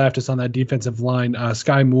 George Karlaftis on that defensive line,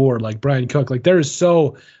 Sky Moore, like Brian Cook, like there is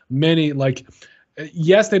so many, like,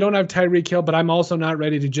 yes, they don't have Tyreek Hill, but I'm also not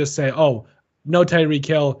ready to just say, oh, no Tyreek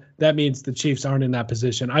Hill, that means the Chiefs aren't in that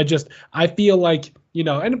position. I feel like,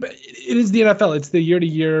 and it is the NFL. It's the year to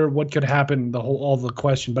year, what could happen, all the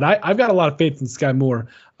question. But I've got a lot of faith in Sky Moore,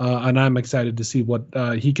 and I'm excited to see what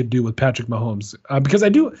he could do with Patrick Mahomes. Because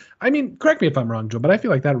correct me if I'm wrong, Joe, but I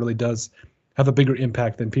feel like that really does have a bigger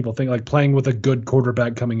impact than people think, like playing with a good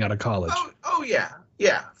quarterback coming out of college. Oh yeah.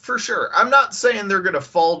 Yeah, for sure. I'm not saying they're going to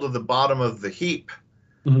fall to the bottom of the heap.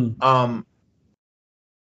 I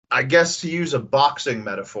guess, to use a boxing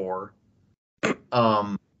metaphor,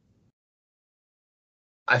 I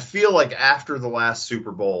feel like after the last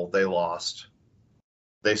Super Bowl they lost,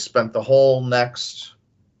 they spent the whole next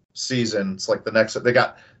season, it's like they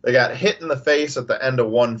got hit in the face at the end of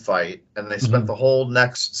one fight, and they spent the whole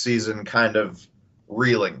next season kind of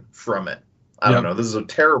reeling from it. I don't know. This is a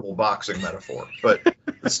terrible boxing metaphor, but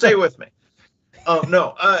stay with me.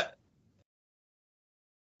 I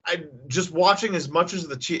just watching as much as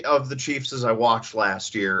the Chiefs as I watched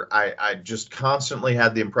last year. I just constantly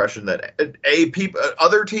had the impression that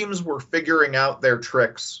other teams were figuring out their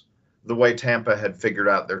tricks the way Tampa had figured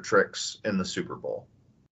out their tricks in the Super Bowl,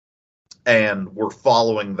 and we're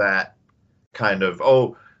following that kind of,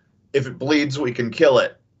 if it bleeds, we can kill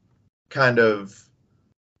it kind of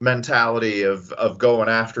mentality of going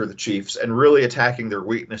after the Chiefs and really attacking their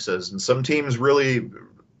weaknesses. And some teams really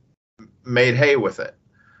made hay with it.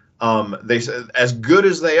 They said, as good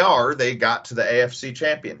as they are, they got to the AFC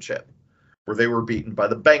Championship where they were beaten by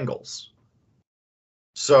the Bengals.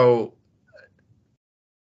 So,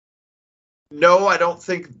 no, I don't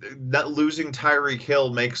think that losing Tyreek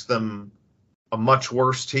Hill makes them a much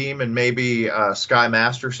worse team. And maybe Sky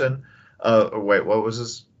Masterson. Wait, what was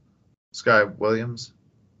this? Sky Williams?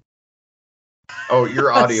 Oh,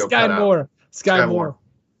 your audio Sky cut Moore. out. Sky Moore.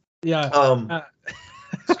 Yeah.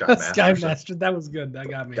 Sky Master. That was good. That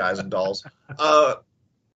got me. Guys and dolls.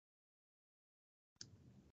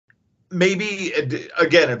 Maybe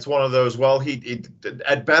again, it's one of those. Well, he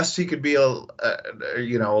at best he could be a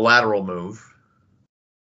lateral move.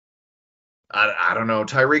 I don't know.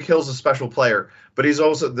 Tyreek Hill's a special player, but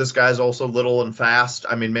this guy's also little and fast.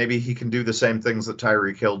 I mean, maybe he can do the same things that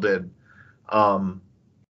Tyreek Hill did.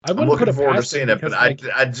 I'm looking forward to seeing it, but I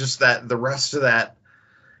just that the rest of that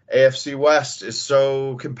AFC West is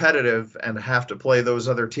so competitive and have to play those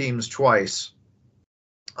other teams twice.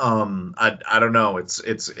 I don't know. It's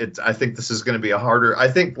I think this is going to be a harder. I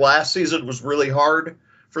think last season was really hard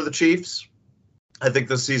for the Chiefs. I think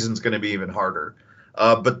this season's going to be even harder.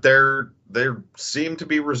 But they seem to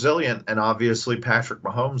be resilient, and obviously Patrick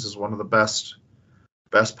Mahomes is one of the best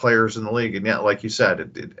players in the league. And yet, like you said,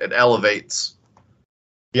 it elevates.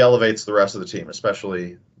 He elevates the rest of the team,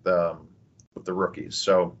 especially with the rookies.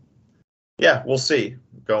 So, yeah, we'll see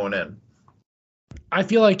going in. I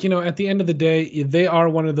feel like, at the end of the day, they are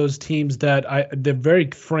one of those teams that very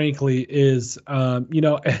frankly is,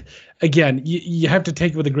 again, you have to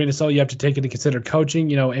take it with a grain of salt. You have to take into consider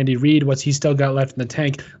coaching, Andy Reid, what's he still got left in the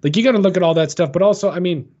tank. Like, you got to look at all that stuff. But also, I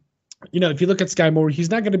mean, if you look at Sky Moore, he's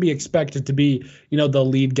not going to be expected to be, the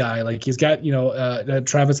lead guy. Like he's got,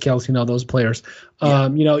 Travis Kelce, those players. Yeah.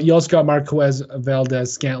 You also got Marquez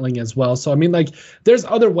Valdez Scantling as well. So, I mean, like there's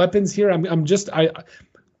other weapons here.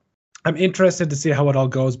 I'm interested to see how it all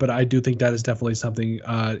goes, but I do think that is definitely something,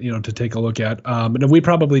 to take a look at. And we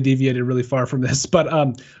probably deviated really far from this, but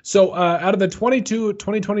so out of the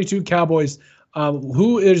 2022 Cowboys,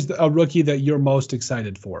 who is a rookie that you're most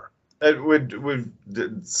excited for?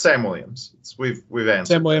 Sam Williams. We've answered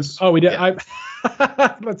Sam Williams. this. Oh, we did. Yeah.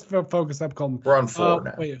 Let's focus up. We're on 4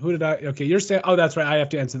 now. Wait, who did I? Okay, you're saying. Oh, that's right. I have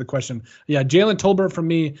to answer the question. Yeah, Jalen Tolbert for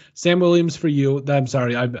me. Sam Williams for you. I'm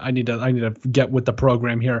sorry. I need to get with the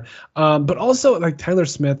program here. But also like Tyler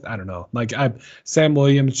Smith. I don't know. Like Sam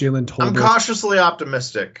Williams, Jalen Tolbert. I'm cautiously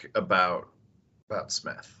optimistic about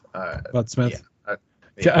Smith. About Smith.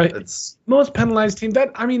 Yeah. It's most penalized team.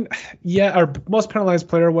 Or most penalized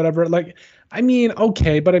player, or whatever. Like,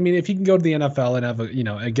 okay, but if you can go to the NFL and have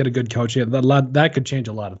and get a good coach, that could change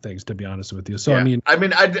a lot of things. To be honest with you, so yeah.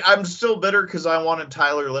 I'm still bitter because I wanted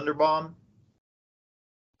Tyler Linderbaum.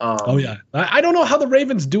 I don't know how the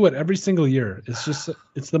Ravens do it every single year.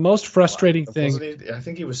 It's the most frustrating thing. I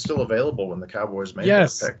think he was still available when the Cowboys made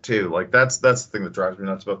that pick too. Like that's the thing that drives me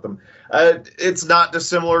nuts about them. It's not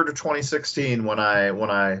dissimilar to 2016 when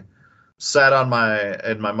I sat in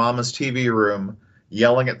my mama's TV room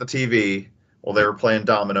yelling at the TV while they were playing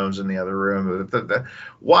dominoes in the other room.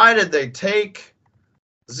 Why did they take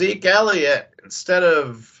Zeke Elliott instead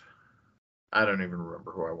of? I don't even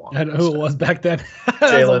remember who I wanted. I don't know who it was back then. That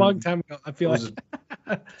was a long time ago. I feel like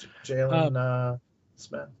Jalen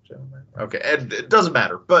Smith. Okay, and it doesn't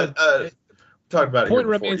matter. But talk about point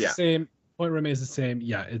remains the same. Point remains the same.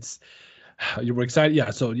 Yeah, you were excited. Yeah,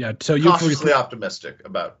 so you're cautiously optimistic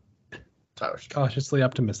about Tyler Smith. Cautiously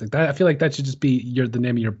optimistic. I feel like that should just be the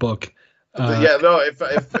name of your book.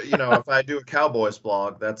 If I do a Cowboys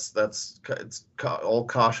blog, it's all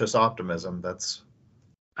cautious optimism. That's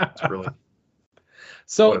really.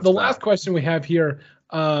 So the last question we have here,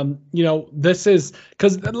 this is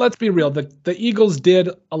because let's be real, the Eagles did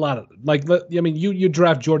a lot of you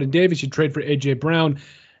draft Jordan Davis, you trade for AJ Brown.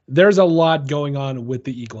 There's a lot going on with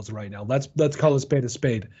the Eagles right now. Let's call a spade a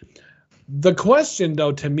spade. The question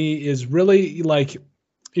though to me is really like,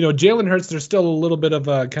 Jalen Hurts, there's still a little bit of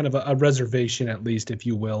a kind of a reservation, at least, if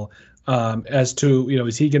you will, as to,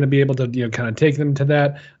 is he going to be able to, kind of take them to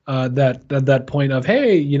that point of,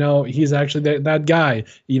 hey, he's actually that guy,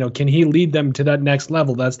 can he lead them to that next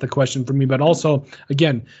level? That's the question for me. But also,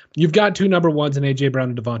 again, you've got 2 number ones in AJ Brown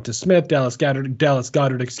and Devonta Smith, Dallas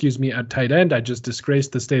Goedert, at tight end. I just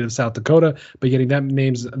disgraced the state of South Dakota by getting that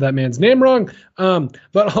man's name wrong.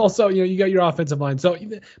 But also, you got your offensive line. So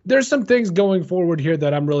there's some things going forward here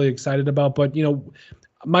that I'm really excited about. But,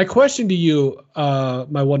 my question to you,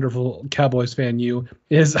 my wonderful Cowboys fan,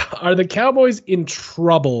 is: are the Cowboys in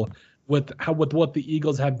trouble with what the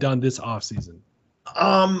Eagles have done this offseason?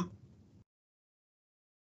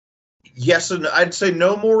 Yes, and I'd say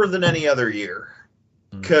no more than any other year,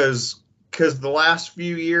 because the last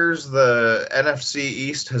few years the NFC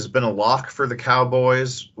East has been a lock for the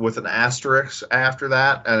Cowboys with an asterisk after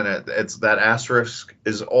that, and it's that asterisk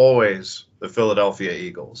is always the Philadelphia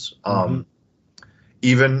Eagles.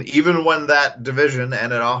 Even when that division,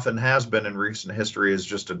 and it often has been in recent history, is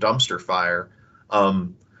just a dumpster fire,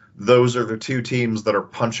 those are the 2 teams that are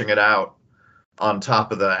punching it out on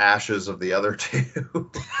top of the ashes of the other 2.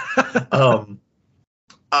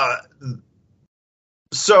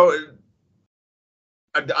 So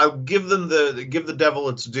I'll give the devil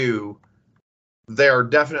its due. They are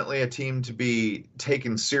definitely a team to be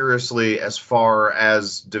taken seriously as far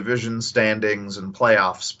as division standings and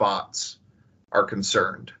playoff spots are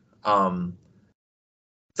concerned.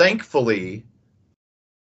 Thankfully,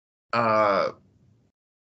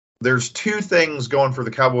 there's 2 things going for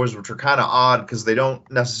the Cowboys which are kind of odd because they don't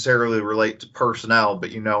necessarily relate to personnel,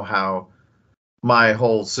 but how my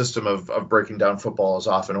whole system of breaking down football is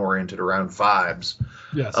often oriented around vibes.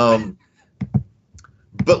 Yes.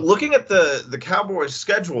 But looking at the Cowboys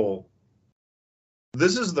schedule,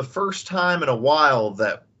 this is the first time in a while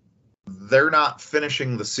that they're not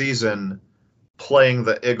finishing the season playing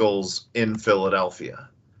the Eagles in Philadelphia.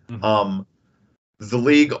 The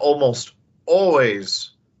league almost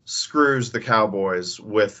always screws the Cowboys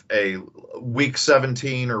with a week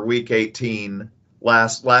 17 or week 18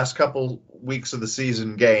 last couple weeks of the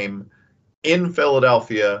season game in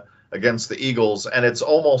Philadelphia against the Eagles, and it's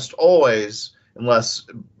almost always, unless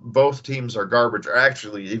both teams are garbage, or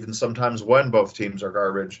actually even sometimes when both teams are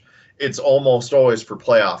garbage, it's almost always for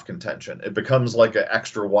playoff contention. It becomes like an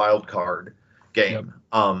extra wild card game.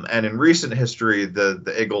 And in recent history,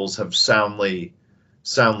 the Eagles have soundly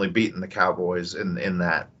beaten the Cowboys in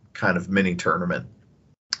that kind of mini tournament.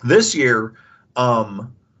 This year, the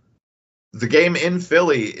game in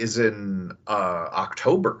Philly is in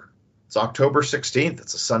October. It's October 16th.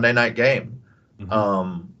 It's a Sunday night game,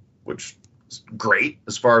 which is great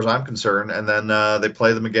as far as I'm concerned. And then they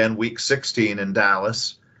play them again week 16 in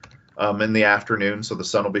Dallas in the afternoon, so the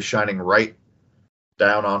sun will be shining right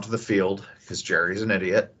down onto the field because Jerry's an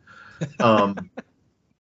idiot.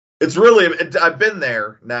 It's really, I've been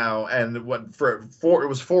there now, and it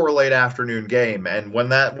was for a late afternoon game, and when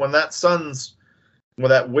that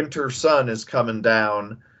winter sun is coming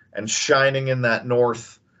down and shining in that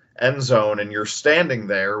north end zone, and you're standing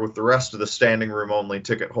there with the rest of the standing room only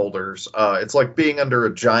ticket holders, it's like being under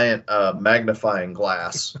a giant magnifying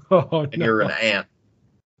glass, and you're an ant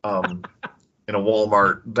in a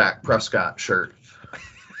Walmart Dak Prescott shirt.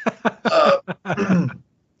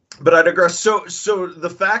 But I digress. So the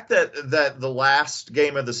fact that the last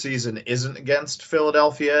game of the season isn't against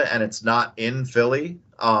Philadelphia and it's not in Philly,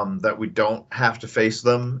 that we don't have to face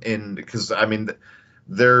them in, because I mean,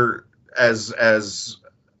 they're as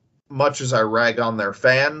much as I rag on their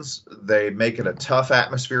fans, they make it a tough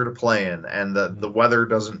atmosphere to play in, and the weather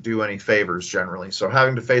doesn't do any favors generally. So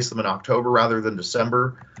having to face them in October rather than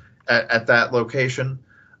December at that location,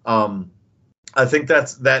 I think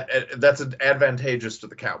that's advantageous to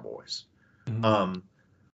the Cowboys.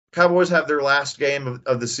 Cowboys have their last game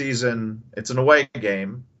of the season. It's an away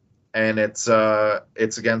game, and it's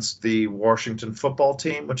against the Washington football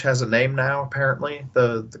team, which has a name now apparently,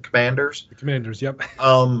 the Commanders. The Commanders, yep.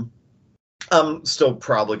 I'm still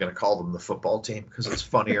probably going to call them the football team because it's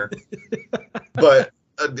funnier, but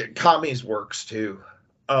commies works too.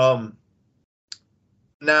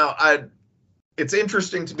 Now it's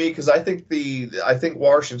interesting to me because I think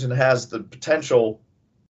Washington has the potential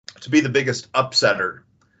to be the biggest upsetter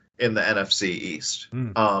in the NFC East.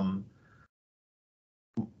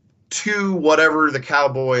 To whatever the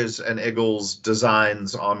Cowboys and Eagles'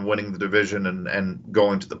 designs on winning the division and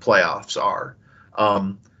going to the playoffs are.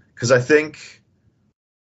 Because I think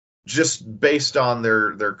just based on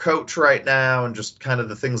their coach right now and just kind of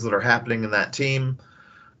the things that are happening in that team,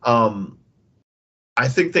 I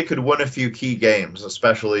think they could win a few key games,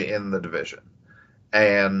 especially in the division.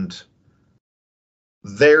 And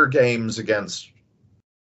their games against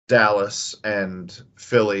Dallas and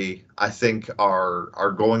Philly, I think,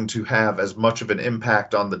 are going to have as much of an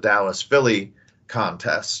impact on the Dallas-Philly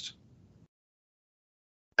contest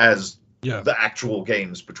as the actual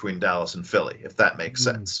games between Dallas and Philly, if that makes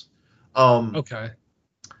sense. Okay.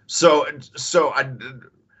 So I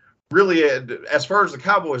really, as far as the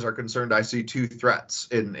Cowboys are concerned, I see two threats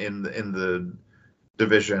in the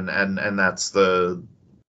division, and that's the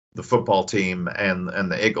football team and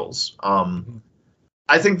the Eagles.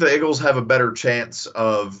 I think the Eagles have a better chance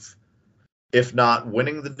of, if not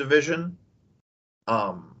winning the division,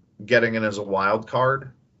 getting in as a wild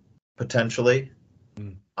card, potentially,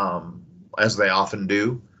 as they often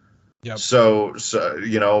do. Yep. So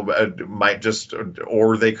might just,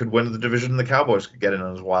 or they could win the division and the Cowboys could get in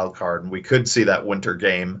as a wild card, and we could see that winter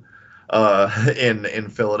game in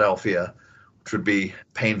Philadelphia, which would be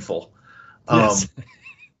painful. Yes.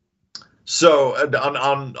 So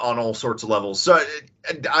on all sorts of levels. So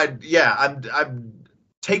I'm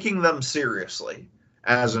taking them seriously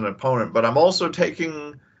as an opponent, but I'm also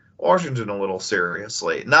taking Washington a little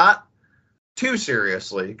seriously. Not too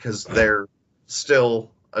seriously, because they're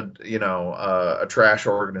still a trash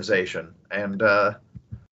organization. And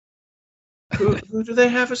who do they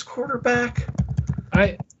have as quarterback?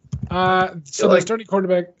 So the starting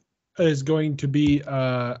quarterback is going to be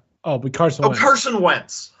Carson Wentz. Carson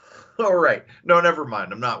Wentz. All right. No, never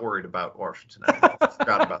mind. I'm not worried about Washington. I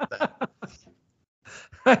forgot about that.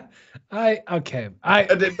 But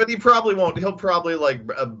he probably won't. He'll probably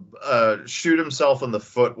shoot himself in the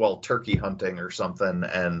foot while turkey hunting or something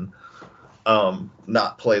and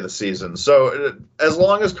not play the season. So as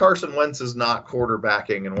long as Carson Wentz is not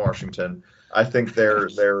quarterbacking in Washington, I think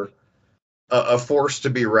they're a force to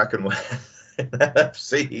be reckoned with in the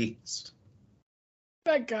NFC East.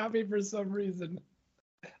 That got me for some reason.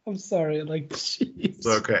 I'm sorry. Jeez. It's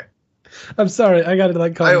okay. I'm sorry. I gotta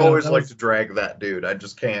calm down. I always like to drag that dude. I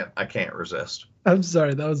just can't. I can't resist. I'm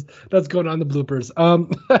sorry. That's going on the bloopers.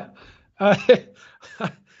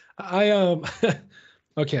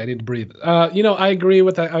 Okay, I need to breathe. I agree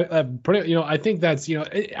with that. I think that's,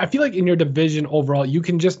 I feel like in your division overall, you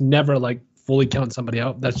can just never fully count somebody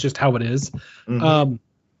out. That's just how it is. Mm-hmm.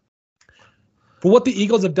 For what the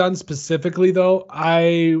Eagles have done specifically, though,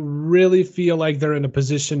 I really feel like they're in a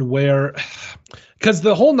position where, because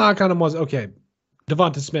the whole knock on them was, okay,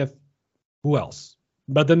 Devonta Smith, who else?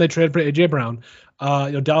 But then they traded for A.J. Brown.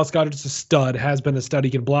 Dallas Goedert's a stud, has been a stud. He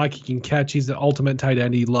can block, he can catch. He's the ultimate tight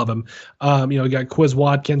end. You love him. You got Quiz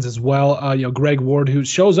Watkins as well. Greg Ward, who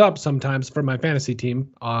shows up sometimes for my fantasy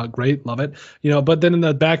team. Great, love it. But then in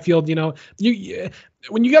the backfield,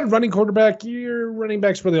 when you got a running quarterback, your running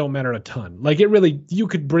backs really don't matter a ton. Like you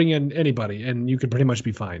could bring in anybody and you could pretty much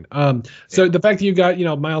be fine. So the fact that you got,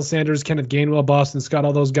 Miles Sanders, Kenneth Gainwell, Boston Scott,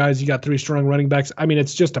 all those guys, you got 3 strong running backs. I mean,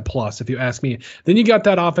 it's just a plus if you ask me. Then you got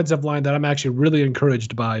that offensive line that I'm actually really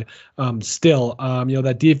encouraged by still.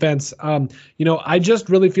 That defense, I just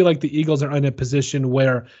really feel like the Eagles are in a position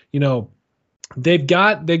where, they've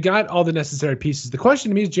got all the necessary pieces. The question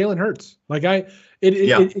to me is Jalen Hurts.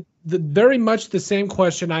 Very much the same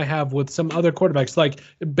question I have with some other quarterbacks, like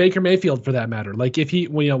Baker Mayfield, for that matter. Like if he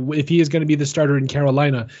is going to be the starter in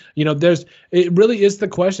Carolina, it really is the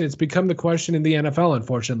question. It's become the question in the NFL,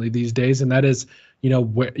 unfortunately, these days, and that is,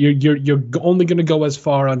 where you're only going to go as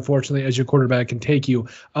far, unfortunately, as your quarterback can take you,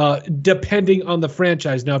 depending on the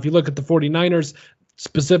franchise. Now, if you look at the 49ers,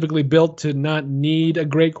 specifically built to not need a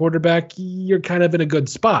great quarterback, you're kind of in a good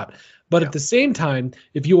spot. But at the same time,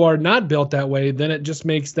 if you are not built that way, then it just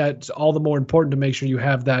makes that all the more important to make sure you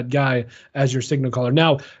have that guy as your signal caller.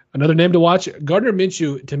 Now, another name to watch, Gardner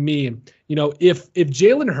Minshew, to me, if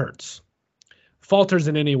Jalen Hurts falters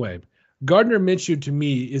in any way, Gardner Minshew, to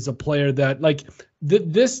me, is a player that, like,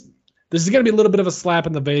 this is going to be a little bit of a slap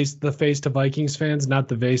in the face to Vikings fans, not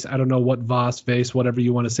the vase. I don't know what vase, whatever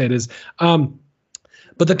you want to say it is.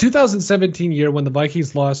 But the 2017 year when the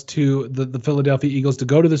Vikings lost to the Philadelphia Eagles to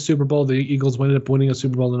go to the Super Bowl, the Eagles ended up winning a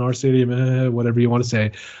Super Bowl in our stadium, whatever you want to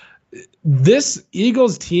say. This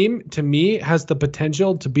Eagles team, to me, has the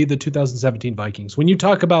potential to be the 2017 Vikings. When you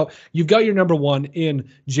talk about, you've got your number one in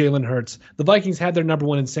Jalen Hurts. The Vikings had their number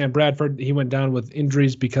one in Sam Bradford. He went down with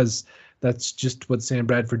injuries because that's just what Sam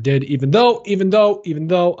Bradford did. Even though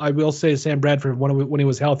I will say Sam Bradford, when he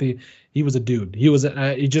was healthy, he was a dude.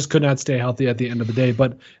 He just could not stay healthy at the end of the day.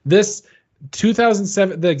 But this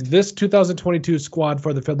 2022 squad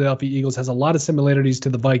for the Philadelphia Eagles has a lot of similarities to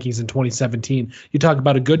the Vikings in 2017. You talk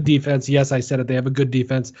about a good defense. Yes, I said it. They have a good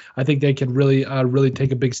defense. I think they can really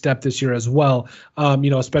take a big step this year as well.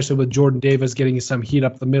 Especially with Jordan Davis getting some heat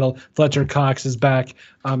up the middle. Fletcher Cox is back.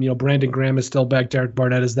 Brandon Graham is still back. Derek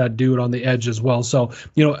Barnett is that dude on the edge as well. So,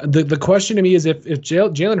 the question to me is if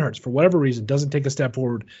Jalen Hurts, for whatever reason, doesn't take a step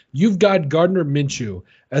forward, you've got Gardner Minshew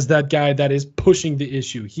as that guy that is pushing the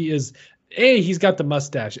issue. He's got the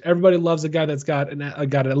mustache. Everybody loves a guy that's got a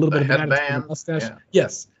little bit of an attitude, mustache. Yeah.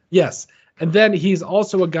 Yes. And then he's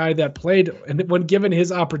also a guy that played, and when given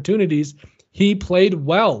his opportunities, he played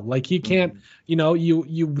well. Like he can't,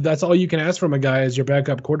 that's all you can ask from a guy as your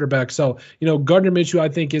backup quarterback. So, Gardner Minshew, I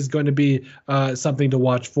think, is going to be something to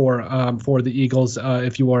watch for the Eagles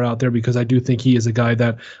if you are out there, because I do think he is a guy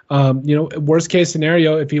that, worst case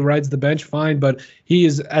scenario, if he rides the bench, fine, but he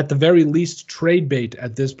is at the very least trade bait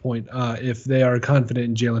at this point if they are confident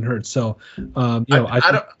in Jalen Hurts. So,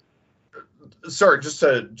 sorry, just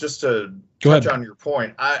to touch on your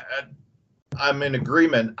point, I'm in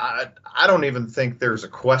agreement. I don't even think there's a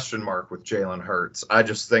question mark with Jalen Hurts. I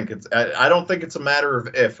just think I don't think it's a matter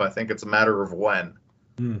of if. I think it's a matter of when.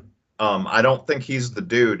 I don't think he's the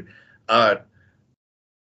dude. I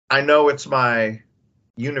know it's my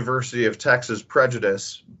University of Texas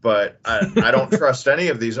prejudice, but I don't trust any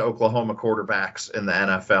of these Oklahoma quarterbacks in the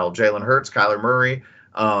NFL. Jalen Hurts, Kyler Murray,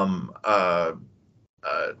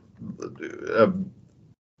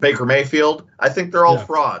 Baker Mayfield. I think they're all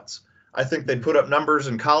frauds. I think they put up numbers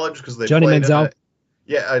in college because they Johnny played.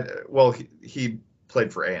 Manziel. He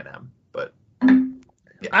played for A&M, but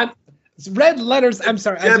it's red letters. I'm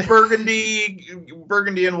sorry. Yeah,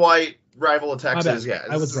 burgundy and white, rival of Texas. Yeah,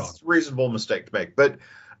 I was wrong. It's a reasonable mistake to make, but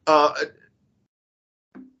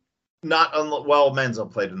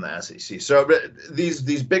Manziel played in the SEC. So but these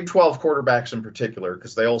Big 12 quarterbacks in particular,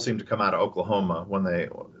 because they all seem to come out of Oklahoma when they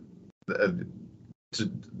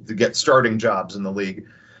to get starting jobs in the league.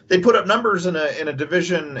 They put up numbers in a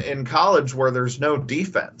division in college where there's no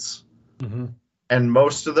defense, and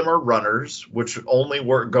most of them are runners, which only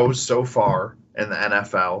goes so far in the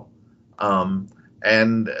NFL.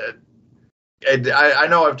 And I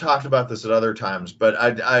know I've talked about this at other times, but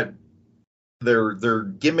they're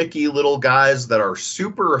gimmicky little guys that are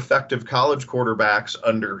super effective college quarterbacks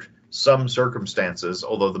under some circumstances.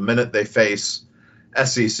 Although the minute they face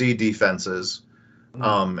SEC defenses.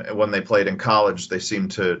 When they played in college, they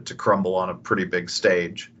seemed to crumble on a pretty big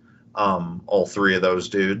stage, all three of those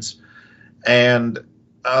dudes. And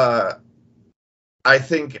I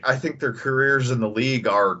think their careers in the league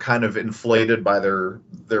are kind of inflated by their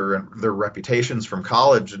reputations from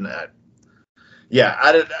college, and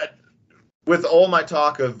with all my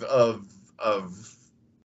talk of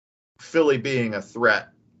Philly being a threat,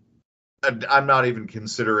 I'm not even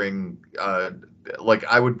considering.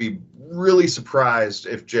 I would be really surprised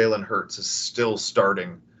if Jalen Hurts is still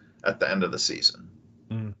starting at the end of the season.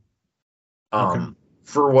 Okay.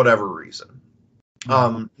 For whatever reason.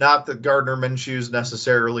 Yeah. Not that Gardner Minshew's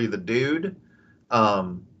necessarily the dude.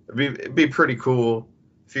 It'd be pretty cool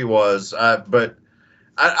if he was. But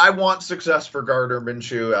I want success for Gardner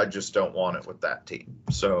Minshew. I just don't want it with that team.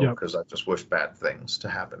 So, because I just wish bad things to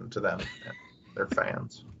happen to them and their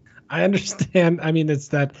fans. I understand. I mean, it's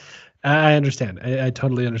that. I understand. I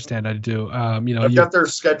totally understand. I do. I've got their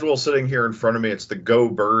schedule sitting here in front of me. It's the Go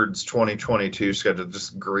Birds 2022 schedule.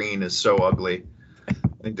 Just green is so ugly. I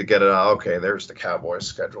need to get it out. Okay, there's the Cowboys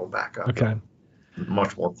schedule back up. Okay.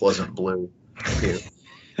 Much more pleasant blue.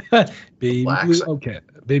 Baby blue. Okay.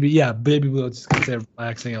 Baby blue. It's gonna say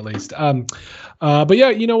relaxing at least. But yeah,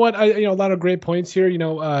 you know what? A lot of great points here.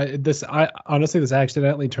 This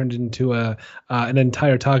accidentally turned into an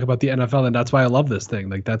entire talk about the NFL, and that's why I love this thing.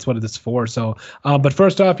 Like, that's what it's for. So, but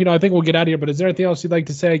first off, I think we'll get out of here. But is there anything else you'd like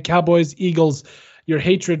to say? Cowboys, Eagles, your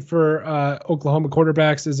hatred for Oklahoma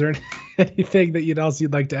quarterbacks. Is there anything that else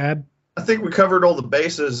you'd like to add? I think we covered all the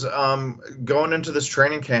bases. Going into this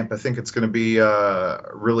training camp, I think it's going to be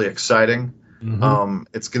really exciting. Mm-hmm.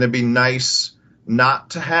 It's going to be nice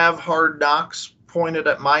not to have hard knocks pointed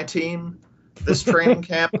at my team this training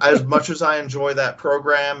camp. As much as I enjoy that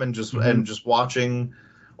program and just watching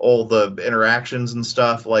all the interactions and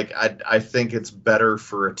stuff, like I think it's better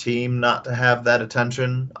for a team not to have that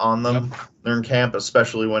attention on them during camp,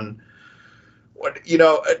 especially when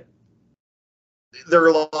there are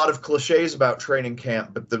a lot of cliches about training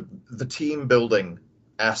camp, but the team building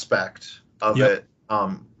aspect of it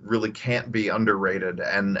really can't be underrated.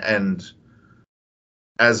 And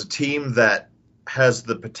as a team that has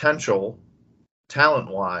the potential,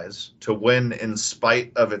 talent-wise, to win in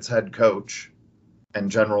spite of its head coach and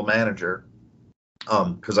general manager,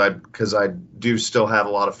 because I do still have a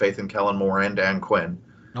lot of faith in Kellen Moore and Dan Quinn.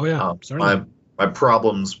 Oh yeah, my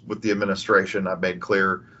problems with the administration, I've made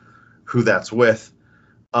clear who that's with.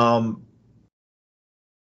 What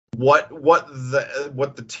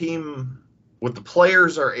the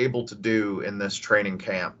players are able to do in this training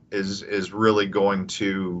camp is really going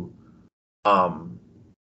to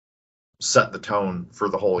set the tone for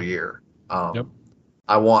the whole year.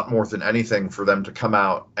 I want more than anything for them to come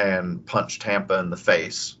out and punch Tampa in the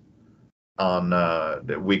face on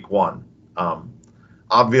week 1.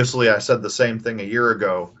 Obviously, I said the same thing a year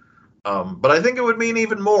ago, but I think it would mean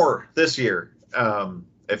even more this year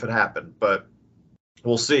if it happened. But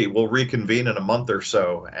we'll see. We'll reconvene in a month or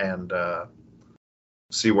so and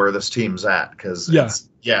see where this team's at. Because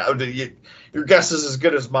your guess is as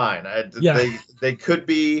good as mine. They could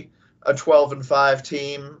be a 12-5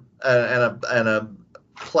 team and a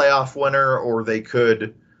playoff winner, or they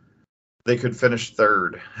could finish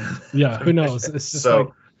third. Yeah, who knows? It's just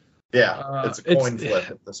it's a coin flip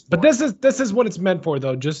at this point. But this is what it's meant for,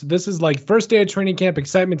 though. This is like first day of training camp.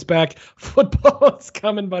 Excitement's back. Football is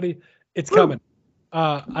coming, buddy. It's coming.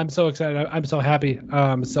 I'm so excited. I'm so happy.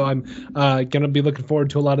 So I'm gonna be looking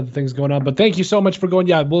forward to a lot of the things going on. But thank you so much for going.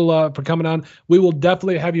 Yeah, we'll for coming on. We will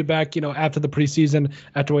definitely have you back. After the preseason,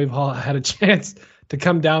 after we've all had a chance to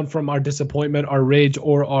come down from our disappointment, our rage,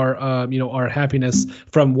 or our happiness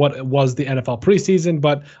from what was the NFL preseason.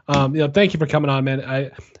 But thank you for coming on,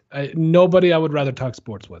 man. Nobody I would rather talk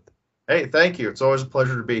sports with. Hey, thank you. It's always a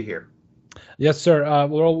pleasure to be here. Yes, sir.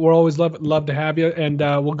 We're always love to have you, and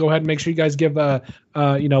we'll go ahead and make sure you guys give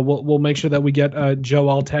we'll make sure that we get Joe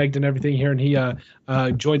all tagged and everything here, and he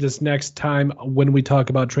joins us next time when we talk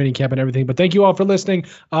about training camp and everything. But thank you all for listening,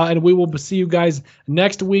 and we will see you guys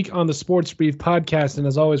next week on the Sports Brief podcast. And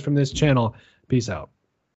as always, from this channel, peace out.